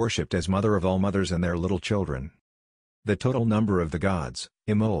she is worshipped as mother of all mothers and their little children. The total number of the gods,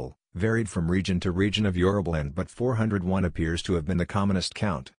 Imol, varied from region to region of Yorubaland, but 401 appears to have been the commonest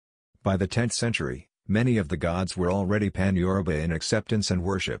count. By the 10th century, many of the gods were already pan-Yoruba in acceptance and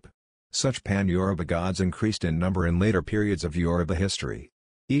worship. Such pan-Yoruba gods increased in number in later periods of Yoruba history.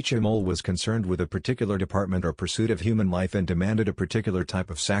 Each Imol was concerned with a particular department or pursuit of human life and demanded a particular type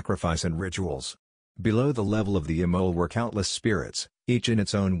of sacrifice and rituals. Below the level of the Imol were countless spirits, each in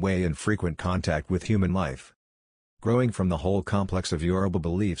its own way in frequent contact with human life. Growing from the whole complex of Yoruba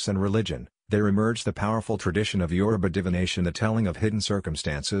beliefs and religion, there emerged the powerful tradition of Yoruba divination, the telling of hidden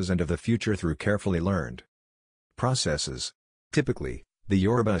circumstances and of the future through carefully learned processes. Typically, the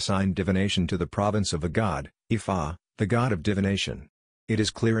Yoruba assigned divination to the province of a god, Ifa, the god of divination. It is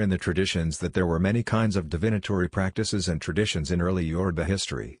clear in the traditions that there were many kinds of divinatory practices and traditions in early Yoruba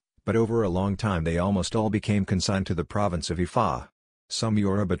history, but over a long time they almost all became consigned to the province of Ifa. Some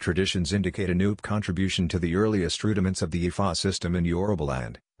Yoruba traditions indicate a Nupe contribution to the earliest rudiments of the Ifa system in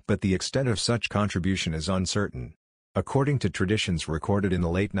Yorubaland, but the extent of such contribution is uncertain. According to traditions recorded in the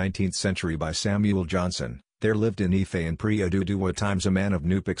late 19th century by Samuel Johnson, there lived in Ife in pre-Oduduwa times a man of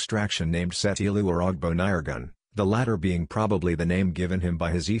Nupe extraction named Setilu or Ogbonirgun, the latter being probably the name given him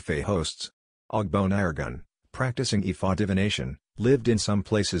by his Ife hosts. Ogbonirgun, practicing Ifa divination, lived in some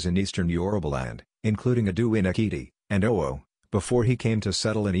places in eastern Yorubaland, including Adu in Ekiti, and Owo, before he came to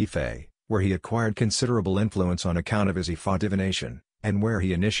settle in Ife, where he acquired considerable influence on account of his Ifa divination, and where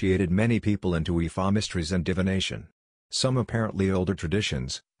he initiated many people into Ifa mysteries and divination. Some apparently older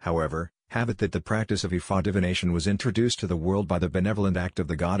traditions, however, have it that the practice of Ifa divination was introduced to the world by the benevolent act of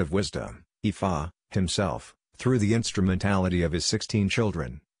the god of wisdom, Ifa, himself, through the instrumentality of his 16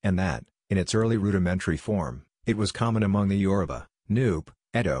 children, and that, in its early rudimentary form, it was common among the Yoruba, Nupe,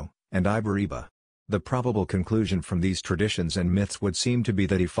 Edo, and Iberiba. The probable conclusion from these traditions and myths would seem to be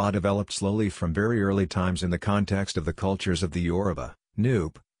that Ifa developed slowly from very early times in the context of the cultures of the Yoruba,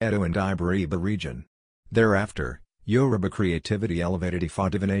 Nupe, Edo and Iberiba region. Thereafter, Yoruba creativity elevated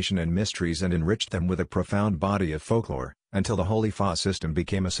Ifa divination and mysteries and enriched them with a profound body of folklore, until the whole Ifa system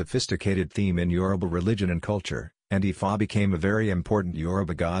became a sophisticated theme in Yoruba religion and culture, and Ifa became a very important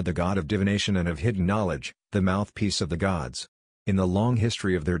Yoruba god, the god of divination and of hidden knowledge, the mouthpiece of the gods. In the long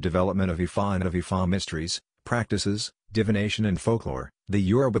history of their development of Ifa and of Ifa mysteries, practices, divination and folklore, the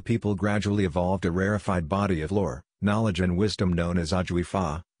Yoruba people gradually evolved a rarefied body of lore, knowledge and wisdom known as Aju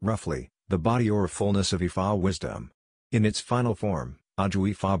Ifa, roughly, the body or fullness of Ifa wisdom. In its final form, Aju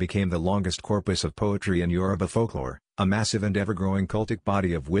Ifa became the longest corpus of poetry in Yoruba folklore, a massive and ever-growing cultic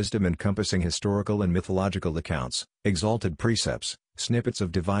body of wisdom encompassing historical and mythological accounts, exalted precepts, snippets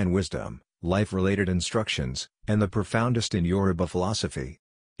of divine wisdom, life-related instructions, and the profoundest in Yoruba philosophy.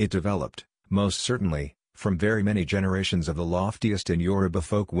 It developed, most certainly, from very many generations of the loftiest in Yoruba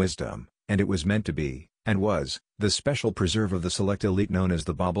folk wisdom, and it was meant to be, and was, the special preserve of the select elite known as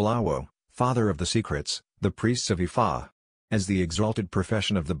the Babalawo, father of the secrets, the priests of Ifa. As the exalted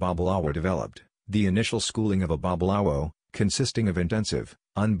profession of the Babalawo developed, the initial schooling of a Babalawo, consisting of intensive,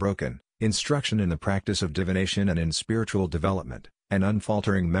 unbroken, instruction in the practice of divination and in spiritual development, and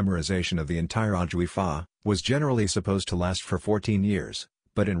unfaltering memorization of the entire Aju Ifa, was generally supposed to last for 14 years,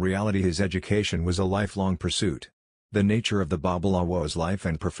 but in reality his education was a lifelong pursuit. The nature of the Babalawo's life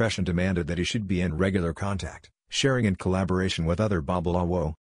and profession demanded that he should be in regular contact, sharing and collaboration with other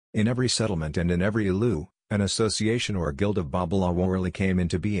Babalawo. In every settlement and in every ilu, an association or guild of Babalawo came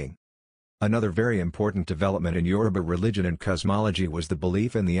into being. Another very important development in Yoruba religion and cosmology was the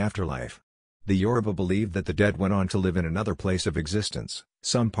belief in the afterlife. The Yoruba believed that the dead went on to live in another place of existence,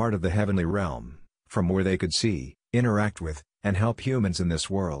 some part of the heavenly realm, from where they could see, interact with, and help humans in this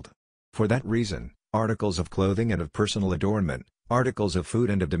world. For that reason, articles of clothing and of personal adornment, articles of food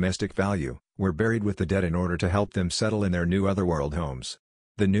and of domestic value, were buried with the dead in order to help them settle in their new otherworld homes.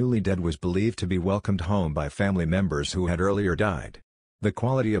 The newly dead was believed to be welcomed home by family members who had earlier died. The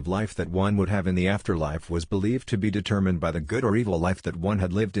quality of life that one would have in the afterlife was believed to be determined by the good or evil life that one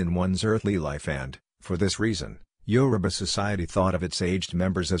had lived in one's earthly life and, for this reason, Yoruba society thought of its aged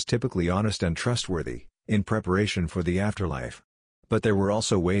members as typically honest and trustworthy, in preparation for the afterlife. But there were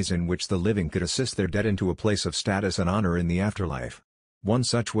also ways in which the living could assist their dead into a place of status and honor in the afterlife. One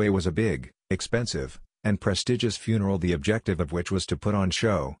such way was a big, expensive, and prestigious funeral, the objective of which was to put on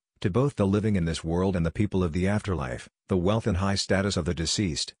show, to both the living in this world and the people of the afterlife, the wealth and high status of the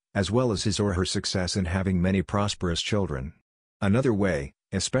deceased, as well as his or her success in having many prosperous children. Another way,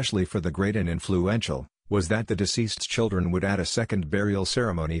 especially for the great and influential, was that the deceased's children would add a second burial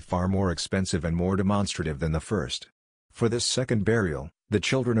ceremony far more expensive and more demonstrative than the first. For this second burial, the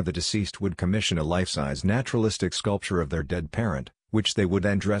children of the deceased would commission a life-size naturalistic sculpture of their dead parent, which they would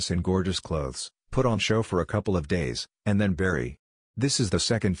then dress in gorgeous clothes, put on show for a couple of days, and then bury. This is the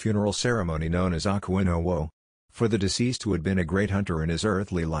second funeral ceremony known as Akinotye. For the deceased who had been a great hunter in his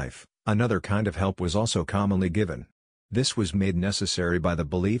earthly life, another kind of help was also commonly given. This was made necessary by the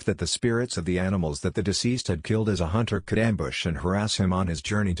belief that the spirits of the animals that the deceased had killed as a hunter could ambush and harass him on his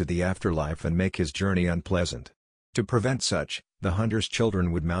journey to the afterlife and make his journey unpleasant. To prevent such, the hunter's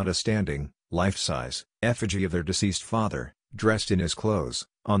children would mount a standing, life-size, effigy of their deceased father, dressed in his clothes,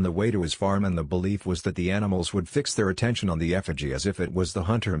 on the way to his farm, and the belief was that the animals would fix their attention on the effigy as if it was the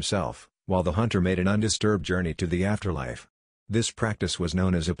hunter himself, while the hunter made an undisturbed journey to the afterlife. This practice was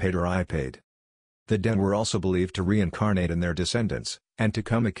known as Ile-Ife. The dead were also believed to reincarnate in their descendants, and to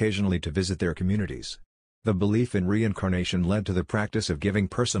come occasionally to visit their communities. The belief in reincarnation led to the practice of giving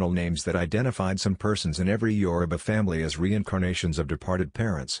personal names that identified some persons in every Yoruba family as reincarnations of departed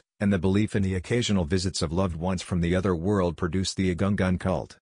parents, and the belief in the occasional visits of loved ones from the other world produced the Egungun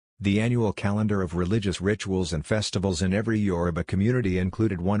cult. The annual calendar of religious rituals and festivals in every Yoruba community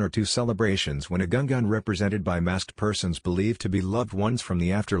included one or two celebrations when Egungun represented by masked persons believed to be loved ones from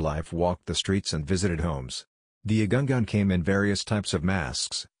the afterlife walked the streets and visited homes. The Egungun came in various types of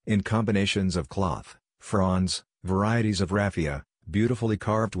masks, in combinations of cloth, fronds, varieties of raffia, beautifully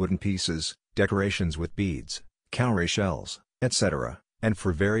carved wooden pieces, decorations with beads, cowrie shells, etc., and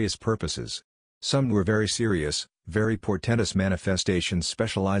for various purposes. Some were very serious, very portentous manifestations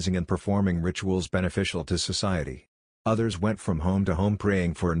specializing in performing rituals beneficial to society. Others went from home to home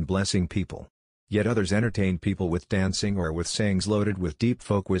praying for and blessing people. Yet others entertained people with dancing or with sayings loaded with deep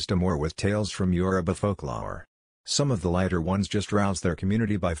folk wisdom or with tales from Yoruba folklore. Some of the lighter ones just roused their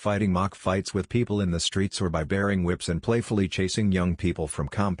community by fighting mock fights with people in the streets or by bearing whips and playfully chasing young people from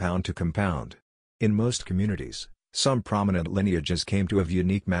compound to compound. In most communities, some prominent lineages came to have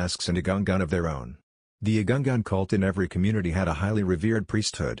unique masks and Egungun of their own. The Egungun cult in every community had a highly revered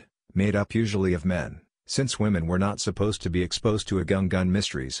priesthood, made up usually of men, since women were not supposed to be exposed to Egungun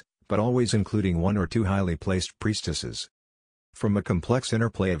mysteries, but always including one or two highly placed priestesses. From a complex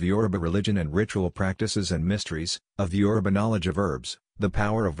interplay of Yoruba religion and ritual practices and mysteries, of Yoruba knowledge of herbs, the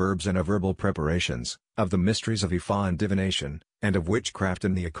power of herbs and of herbal preparations, of the mysteries of Ifa and divination, and of witchcraft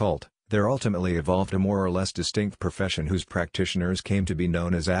and the occult, there ultimately evolved a more or less distinct profession whose practitioners came to be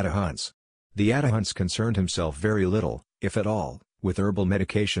known as Adehunts. The Adehunts concerned himself very little, if at all, with herbal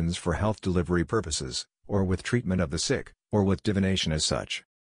medications for health delivery purposes, or with treatment of the sick, or with divination as such.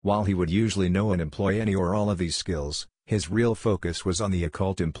 While he would usually know and employ any or all of these skills, his real focus was on the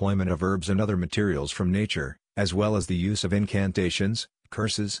occult employment of herbs and other materials from nature, as well as the use of incantations,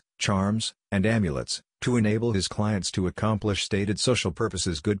 curses, charms, and amulets, to enable his clients to accomplish stated social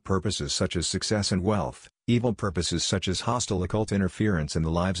purposes: good purposes such as success and wealth, evil purposes such as hostile occult interference in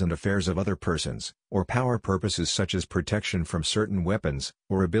the lives and affairs of other persons, or power purposes such as protection from certain weapons,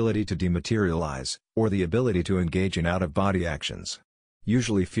 or ability to dematerialize, or the ability to engage in out-of-body actions.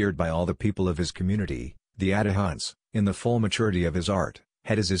 Usually feared by all the people of his community, the Adehunts, in the full maturity of his art,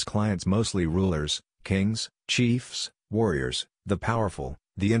 had as his clients mostly rulers, kings, chiefs, warriors, the powerful,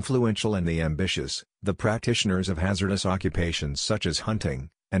 the influential and the ambitious, the practitioners of hazardous occupations such as hunting,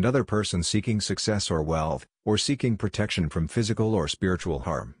 and other persons seeking success or wealth, or seeking protection from physical or spiritual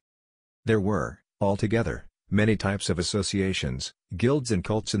harm. There were, altogether, many types of associations, guilds and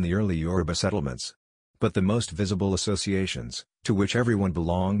cults in the early Yoruba settlements. But the most visible associations, to which everyone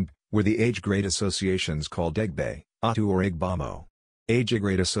belonged, were the age-grade associations called Egbe, Atu or Igbamo.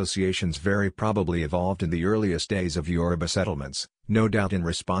 Age-grade associations very probably evolved in the earliest days of Yoruba settlements, no doubt in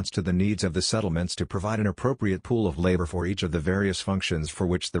response to the needs of the settlements to provide an appropriate pool of labor for each of the various functions for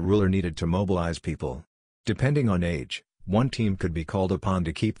which the ruler needed to mobilize people. Depending on age, one team could be called upon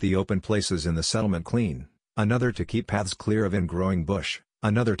to keep the open places in the settlement clean, another to keep paths clear of ingrowing bush,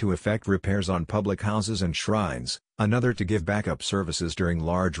 another to effect repairs on public houses and shrines, another to give backup services during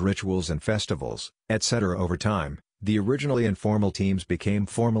large rituals and festivals, etc. Over time, the originally informal teams became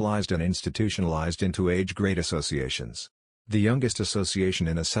formalized and institutionalized into age-grade associations. The youngest association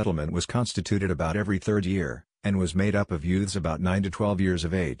in a settlement was constituted about every third year, and was made up of youths about 9 to 12 years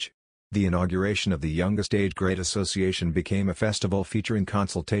of age. The inauguration of the youngest age-grade association became a festival featuring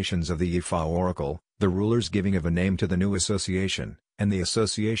consultations of the Ifa oracle, the ruler's giving of a name to the new association, and the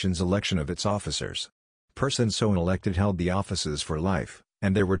association's election of its officers. Persons so elected held the offices for life,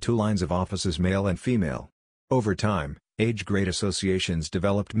 and there were two lines of offices, male and female. Over time, age-grade associations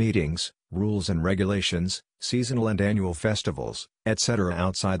developed meetings, rules and regulations, seasonal and annual festivals, etc.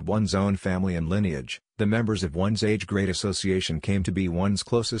 outside one's own family and lineage. The members of one's age-grade association came to be one's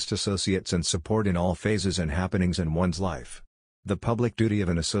closest associates and support in all phases and happenings in one's life. The public duty of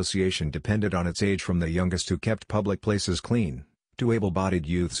an association depended on its age, from the youngest who kept public places clean, to able-bodied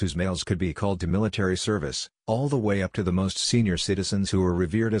youths whose males could be called to military service, all the way up to the most senior citizens who were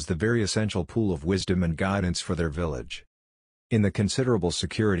revered as the very essential pool of wisdom and guidance for their village. In the considerable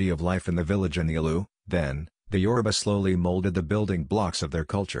security of life in the village and the Ilu, then, the Yoruba slowly molded the building blocks of their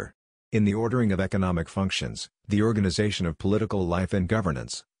culture. In the ordering of economic functions, the organization of political life and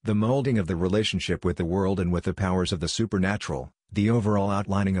governance, the molding of the relationship with the world and with the powers of the supernatural, the overall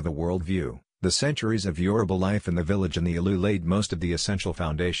outlining of the worldview, the centuries of Yoruba life in the village and the Ilu laid most of the essential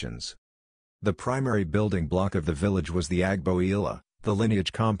foundations. The primary building block of the village was the Agbo-Ile, the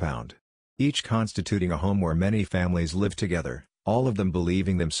lineage compound. Each constituting a home where many families lived together, all of them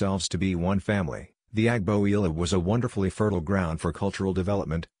believing themselves to be one family. The Agbo-Ile was a wonderfully fertile ground for cultural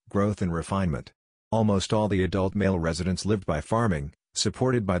development, growth and refinement. Almost all the adult male residents lived by farming,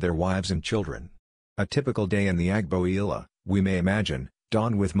 supported by their wives and children. A typical day in the Agbo-Ile, we may imagine,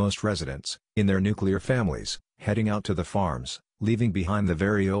 dawned with most residents, in their nuclear families, heading out to the farms, leaving behind the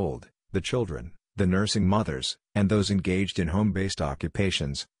very old, the children, the nursing mothers, and those engaged in home-based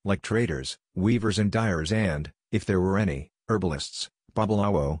occupations, like traders, weavers and dyers and, if there were any, herbalists,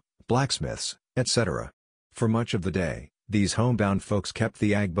 babalawo, blacksmiths, etc. For much of the day, these homebound folks kept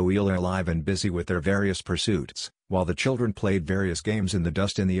the Agbo-Ile alive and busy with their various pursuits, while the children played various games in the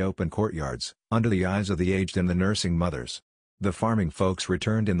dust in the open courtyards, under the eyes of the aged and the nursing mothers. The farming folks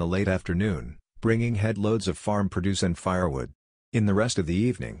returned in the late afternoon, bringing headloads of farm produce and firewood. In the rest of the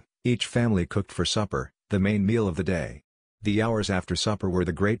evening, each family cooked for supper, the main meal of the day. The hours after supper were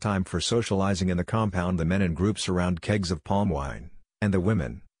the great time for socializing in the compound, the men in groups around kegs of palm wine, and the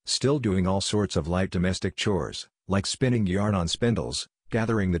women, still doing all sorts of light domestic chores, like spinning yarn on spindles,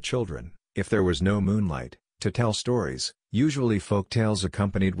 gathering the children, if there was no moonlight, to tell stories, usually folk tales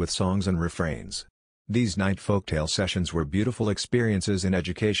accompanied with songs and refrains. These night folktale sessions were beautiful experiences in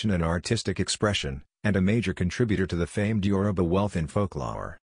education and artistic expression, and a major contributor to the famed Yoruba wealth in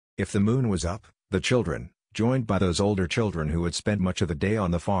folklore. If the moon was up, the children, joined by those older children who had spent much of the day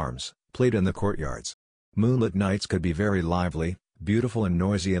on the farms, played in the courtyards. Moonlit nights could be very lively, beautiful and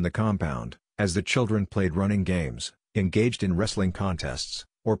noisy in the compound, as the children played running games, engaged in wrestling contests,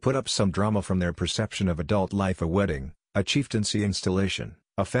 or put up some drama from their perception of adult life: a wedding, a chieftaincy installation,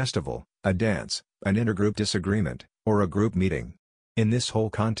 a festival, a dance, an intergroup disagreement, or a group meeting. In this whole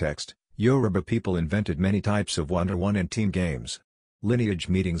context, Yoruba people invented many types of one-on-one and team games. Lineage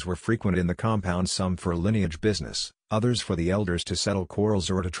meetings were frequent in the compound, some for lineage business, others for the elders to settle quarrels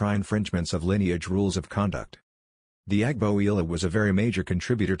or to try infringements of lineage rules of conduct. The Agbo-Ile was a very major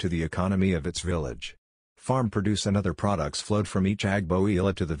contributor to the economy of its village. Farm produce and other products flowed from each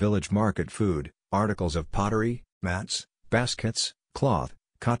Agbo-Ile to the village market: food, articles of pottery, mats, baskets, cloth,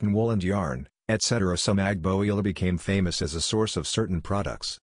 cotton wool and yarn, etc. Some Agbo-Ile became famous as a source of certain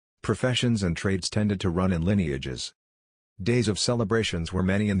products. Professions and trades tended to run in lineages. Days of celebrations were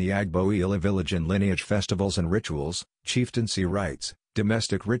many in the Agbo-Ile village, in lineage festivals and rituals, chieftaincy rites,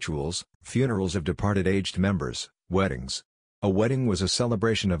 domestic rituals, funerals of departed aged members, weddings. A wedding was a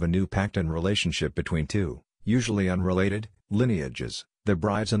celebration of a new pact and relationship between two, usually unrelated, lineages, the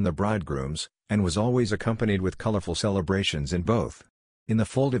brides and the bridegrooms, and was always accompanied with colorful celebrations in both. In the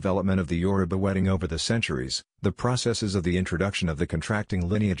full development of the Yoruba wedding over the centuries, the processes of the introduction of the contracting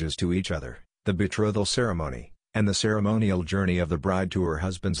lineages to each other, the betrothal ceremony, and the ceremonial journey of the bride to her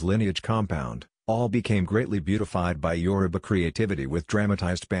husband's lineage compound, All became greatly beautified by Yoruba creativity with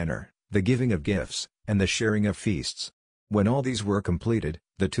dramatized banner, the giving of gifts, and the sharing of feasts. When all these were completed,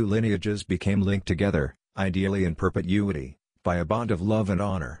 the two lineages became linked together, ideally in perpetuity, by a bond of love and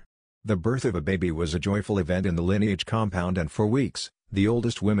honor. The birth of a baby was a joyful event in the lineage compound, and for weeks, the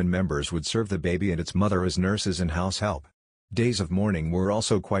oldest women members would serve the baby and its mother as nurses and house help. Days of mourning were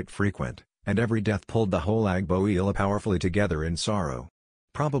also quite frequent, and every death pulled the whole Agbo-Ile powerfully together in sorrow.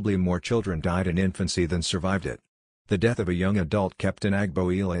 Probably more children died in infancy than survived it. The death of a young adult kept an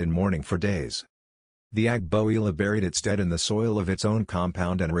Agbo-Ile in mourning for days. The Agbo-Ile buried its dead in the soil of its own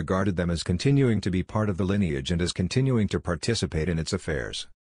compound and regarded them as continuing to be part of the lineage and as continuing to participate in its affairs.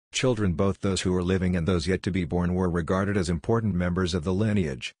 Children, both those who were living and those yet to be born, were regarded as important members of the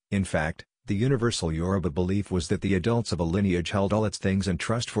lineage. In fact, the universal Yoruba belief was that the adults of a lineage held all its things in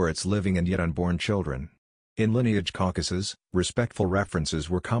trust for its living and yet unborn children. In lineage caucuses, respectful references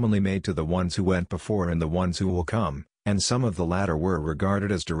were commonly made to the ones who went before and the ones who will come, and some of the latter were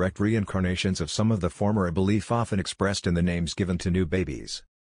regarded as direct reincarnations of some of the former, a belief often expressed in the names given to new babies.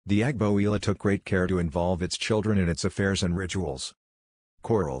 The Agbo-Ile took great care to involve its children in its affairs and rituals.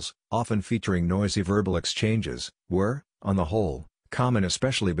 Quarrels, often featuring noisy verbal exchanges, were, on the whole, common,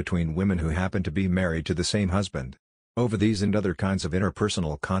 especially between women who happened to be married to the same husband. Over these and other kinds of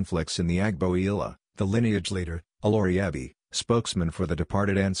interpersonal conflicts in the Agbo-Ile, the lineage leader, Ile-Ife, spokesman for the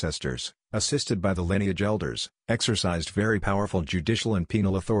departed ancestors, assisted by the lineage elders, exercised very powerful judicial and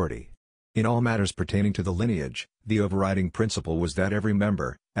penal authority. In all matters pertaining to the lineage, the overriding principle was that every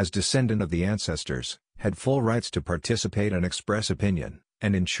member, as descendant of the ancestors, had full rights to participate and express opinion,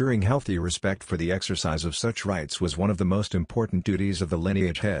 and ensuring healthy respect for the exercise of such rights was one of the most important duties of the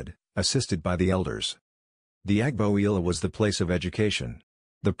lineage head, assisted by the elders. The Agbo-Ile was the place of education.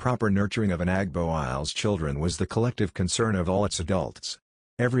 The proper nurturing of an Agbo-Ile's children was the collective concern of all its adults.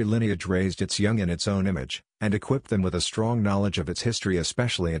 Every lineage raised its young in its own image, and equipped them with a strong knowledge of its history,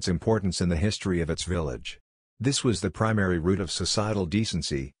 especially its importance in the history of its village. This was the primary root of societal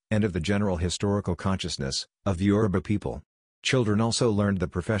decency, and of the general historical consciousness, of the Yoruba people. Children also learned the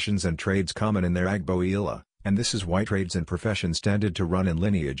professions and trades common in their Agbo-Ile, and this is why trades and professions tended to run in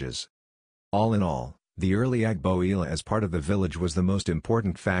lineages. All in all, the early Agbo-Ile as part of the village was the most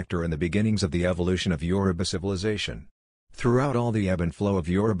important factor in the beginnings of the evolution of Yoruba civilization. Throughout all the ebb and flow of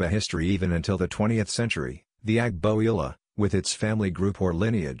Yoruba history, even until the 20th century, the Agbo-Ile, with its family group or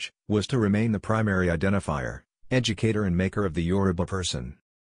lineage, was to remain the primary identifier, educator and maker of the Yoruba person.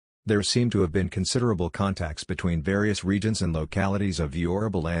 There seem to have been considerable contacts between various regions and localities of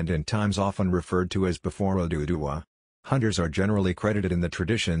Yoruba land in times often referred to as before Oduduwa. Hunters are generally credited in the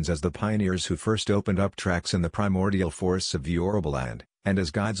traditions as the pioneers who first opened up tracks in the primordial forests of Yoruba land, and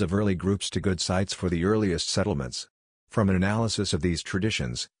as guides of early groups to good sites for the earliest settlements. From an analysis of these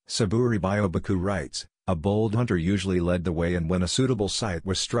traditions, Saburi Biobaku writes, "A bold hunter usually led the way, and when a suitable site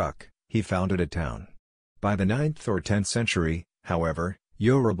was struck, he founded a town." By the 9th or 10th century, however,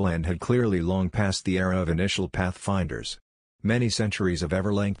 Yoruba land had clearly long passed the era of initial pathfinders. Many centuries of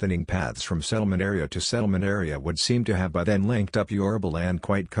ever-lengthening paths from settlement area to settlement area would seem to have by then linked up Yoruba land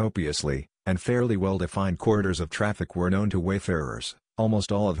quite copiously, and fairly well-defined corridors of traffic were known to wayfarers,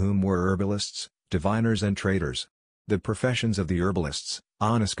 almost all of whom were herbalists, diviners and traders. The professions of the herbalists,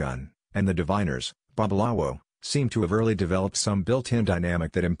 Anaskan, and the diviners, Babalawo, seem to have early developed some built-in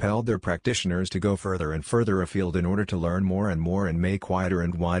dynamic that impelled their practitioners to go further and further afield in order to learn more and more and make wider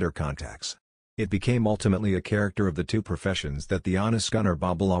and wider contacts. It became ultimately a character of the two professions that the Anaskan or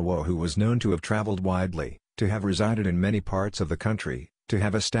Babalawo, who was known to have traveled widely, to have resided in many parts of the country, to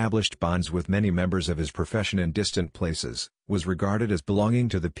have established bonds with many members of his profession in distant places, was regarded as belonging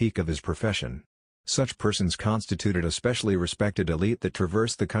to the peak of his profession. Such persons constituted a specially respected elite that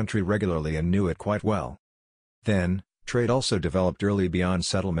traversed the country regularly and knew it quite well. Then, trade also developed early beyond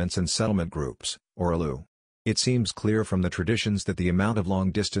settlements and settlement groups, or alu. It seems clear from the traditions that the amount of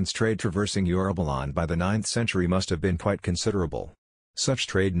long-distance trade traversing Yoruba land by the 9th century must have been quite considerable. Such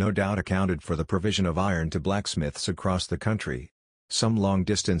trade no doubt accounted for the provision of iron to blacksmiths across the country. Some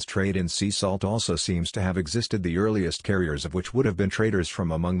long-distance trade in sea salt also seems to have existed, the earliest carriers of which would have been traders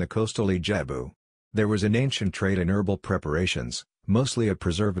from among the coastal Ijebu. There was an ancient trade in herbal preparations, mostly a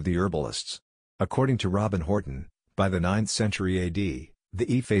preserve of the herbalists. According to Robin Horton, by the 9th century AD,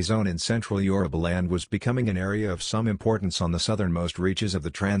 the Ife zone in central Yoruba land was becoming an area of some importance on the southernmost reaches of the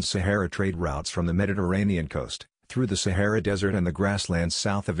trans-Sahara trade routes from the Mediterranean coast, through the Sahara Desert and the grasslands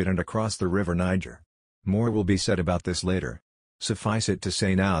south of it and across the river Niger. More will be said about this later. Suffice it to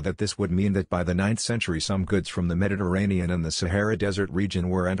say now that this would mean that by the 9th century some goods from the Mediterranean and the Sahara Desert region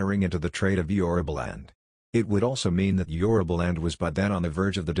were entering into the trade of Yoruba land. It would also mean that Yoruba land was by then on the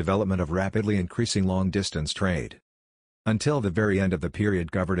verge of the development of rapidly increasing long-distance trade. Until the very end of the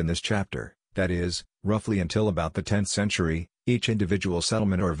period covered in this chapter, that is, roughly until about the 10th century, each individual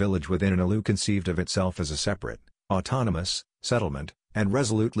settlement or village within an Ilu conceived of itself as a separate, autonomous, settlement, and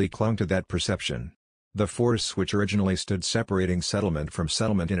resolutely clung to that perception. The forests which originally stood separating settlement from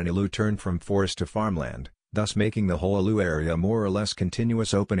settlement in an Ilu turned from forest to farmland, thus making the whole Ilu area more or less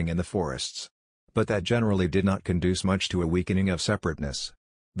continuous opening in the forests. But that generally did not conduce much to a weakening of separateness.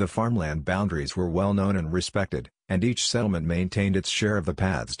 The farmland boundaries were well known and respected, and each settlement maintained its share of the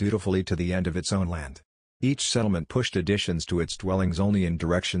paths dutifully to the end of its own land. Each settlement pushed additions to its dwellings only in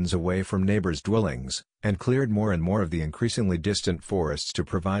directions away from neighbors' dwellings, and cleared more and more of the increasingly distant forests to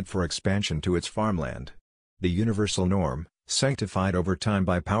provide for expansion to its farmland. The universal norm, sanctified over time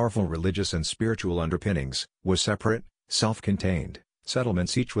by powerful religious and spiritual underpinnings, was separate, self-contained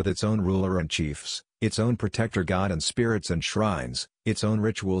settlements, each with its own ruler and chiefs, its own protector god and spirits and shrines, its own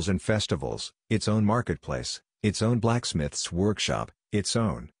rituals and festivals, its own marketplace, its own blacksmith's workshop, its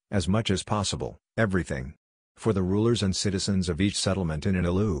own, as much as possible, everything. For the rulers and citizens of each settlement in an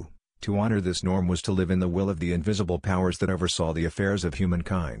Ilu, to honor this norm was to live in the will of the invisible powers that oversaw the affairs of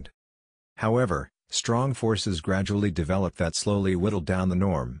humankind. However, strong forces gradually developed that slowly whittled down the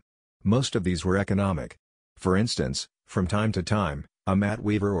norm. Most of these were economic. For instance, from time to time, a mat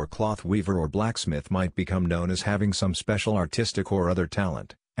weaver or cloth weaver or blacksmith might become known as having some special artistic or other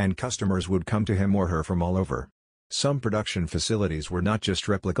talent, and customers would come to him or her from all over. Some production facilities were not just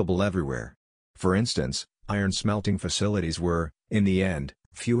replicable everywhere. For instance, iron smelting facilities were, in the end,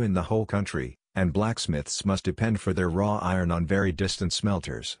 few in the whole country, and blacksmiths must depend for their raw iron on very distant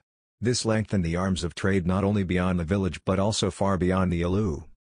smelters. This lengthened the arms of trade not only beyond the village but also far beyond the Ilu.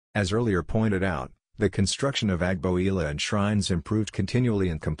 As earlier pointed out, the construction of Agboila and shrines improved continually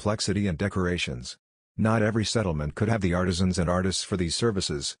in complexity and decorations. Not every settlement could have the artisans and artists for these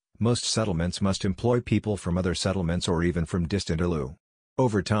services. Most settlements must employ people from other settlements or even from distant Ilu.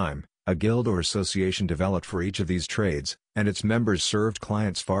 Over time, a guild or association developed for each of these trades, and its members served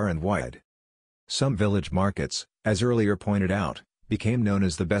clients far and wide. Some village markets, as earlier pointed out, became known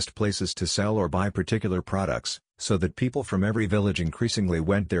as the best places to sell or buy particular products, so that people from every village increasingly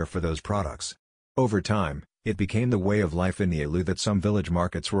went there for those products. Over time, it became the way of life in the Ilu that some village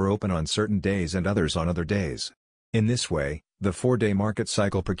markets were open on certain days and others on other days. In this way, the 4-day market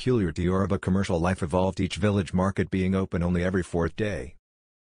cycle peculiar to Yoruba commercial life evolved, each village market being open only every 4th day.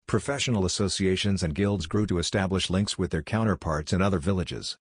 Professional associations and guilds grew to establish links with their counterparts in other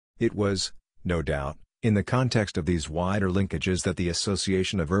villages. It was, no doubt, in the context of these wider linkages that the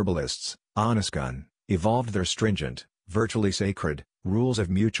Association of Herbalists, Aniskan, evolved their stringent, virtually sacred, rules of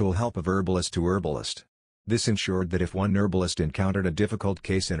mutual help of herbalist to herbalist. This ensured that if one herbalist encountered a difficult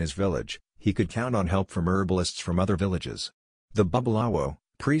case in his village, he could count on help from herbalists from other villages. The Babalawo,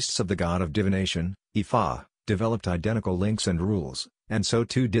 priests of the god of divination, Ifa, developed identical links and rules, and so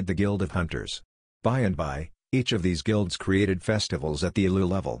too did the Guild of Hunters. By and by, each of these guilds created festivals at the Ilu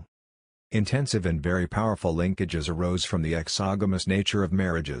level. Intensive and very powerful linkages arose from the exogamous nature of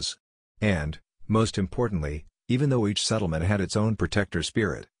marriages. And, most importantly, even though each settlement had its own protector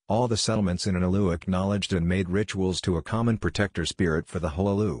spirit, all the settlements in an Ilu acknowledged and made rituals to a common protector spirit for the whole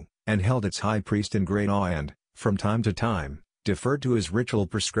Ilu, and held its high priest in great awe and, from time to time, deferred to his ritual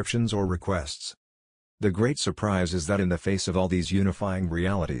prescriptions or requests. The great surprise is that in the face of all these unifying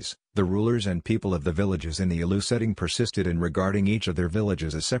realities, the rulers and people of the villages in the Ilu setting persisted in regarding each of their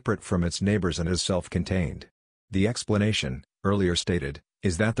villages as separate from its neighbors and as self-contained. The explanation, earlier stated,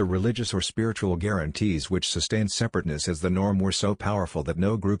 is that the religious or spiritual guarantees which sustained separateness as the norm were so powerful that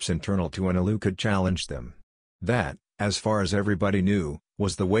no groups internal to an Ilu could challenge them. That, as far as everybody knew,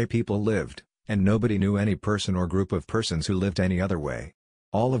 was the way people lived, and nobody knew any person or group of persons who lived any other way.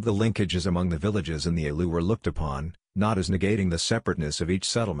 All of the linkages among the villages in the Ilu were looked upon, not as negating the separateness of each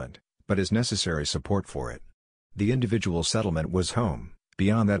settlement, but as necessary support for it. The individual settlement was home,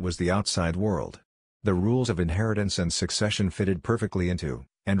 beyond that was the outside world. The rules of inheritance and succession fitted perfectly into,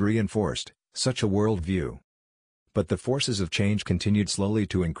 and reinforced, such a world view. But the forces of change continued slowly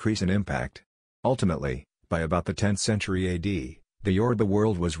to increase in impact. Ultimately, by about the 10th century AD, the Yoruba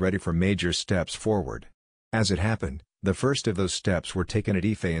world was ready for major steps forward. As it happened, the first of those steps were taken at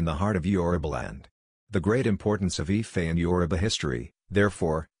Ife in the heart of Yorubaland. The great importance of Ife in Yoruba history,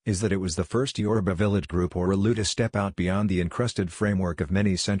 therefore, is that it was the first Yoruba village group or Ilu to step out beyond the encrusted framework of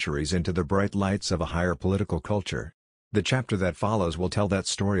many centuries into the bright lights of a higher political culture. The chapter that follows will tell that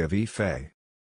story of Ife.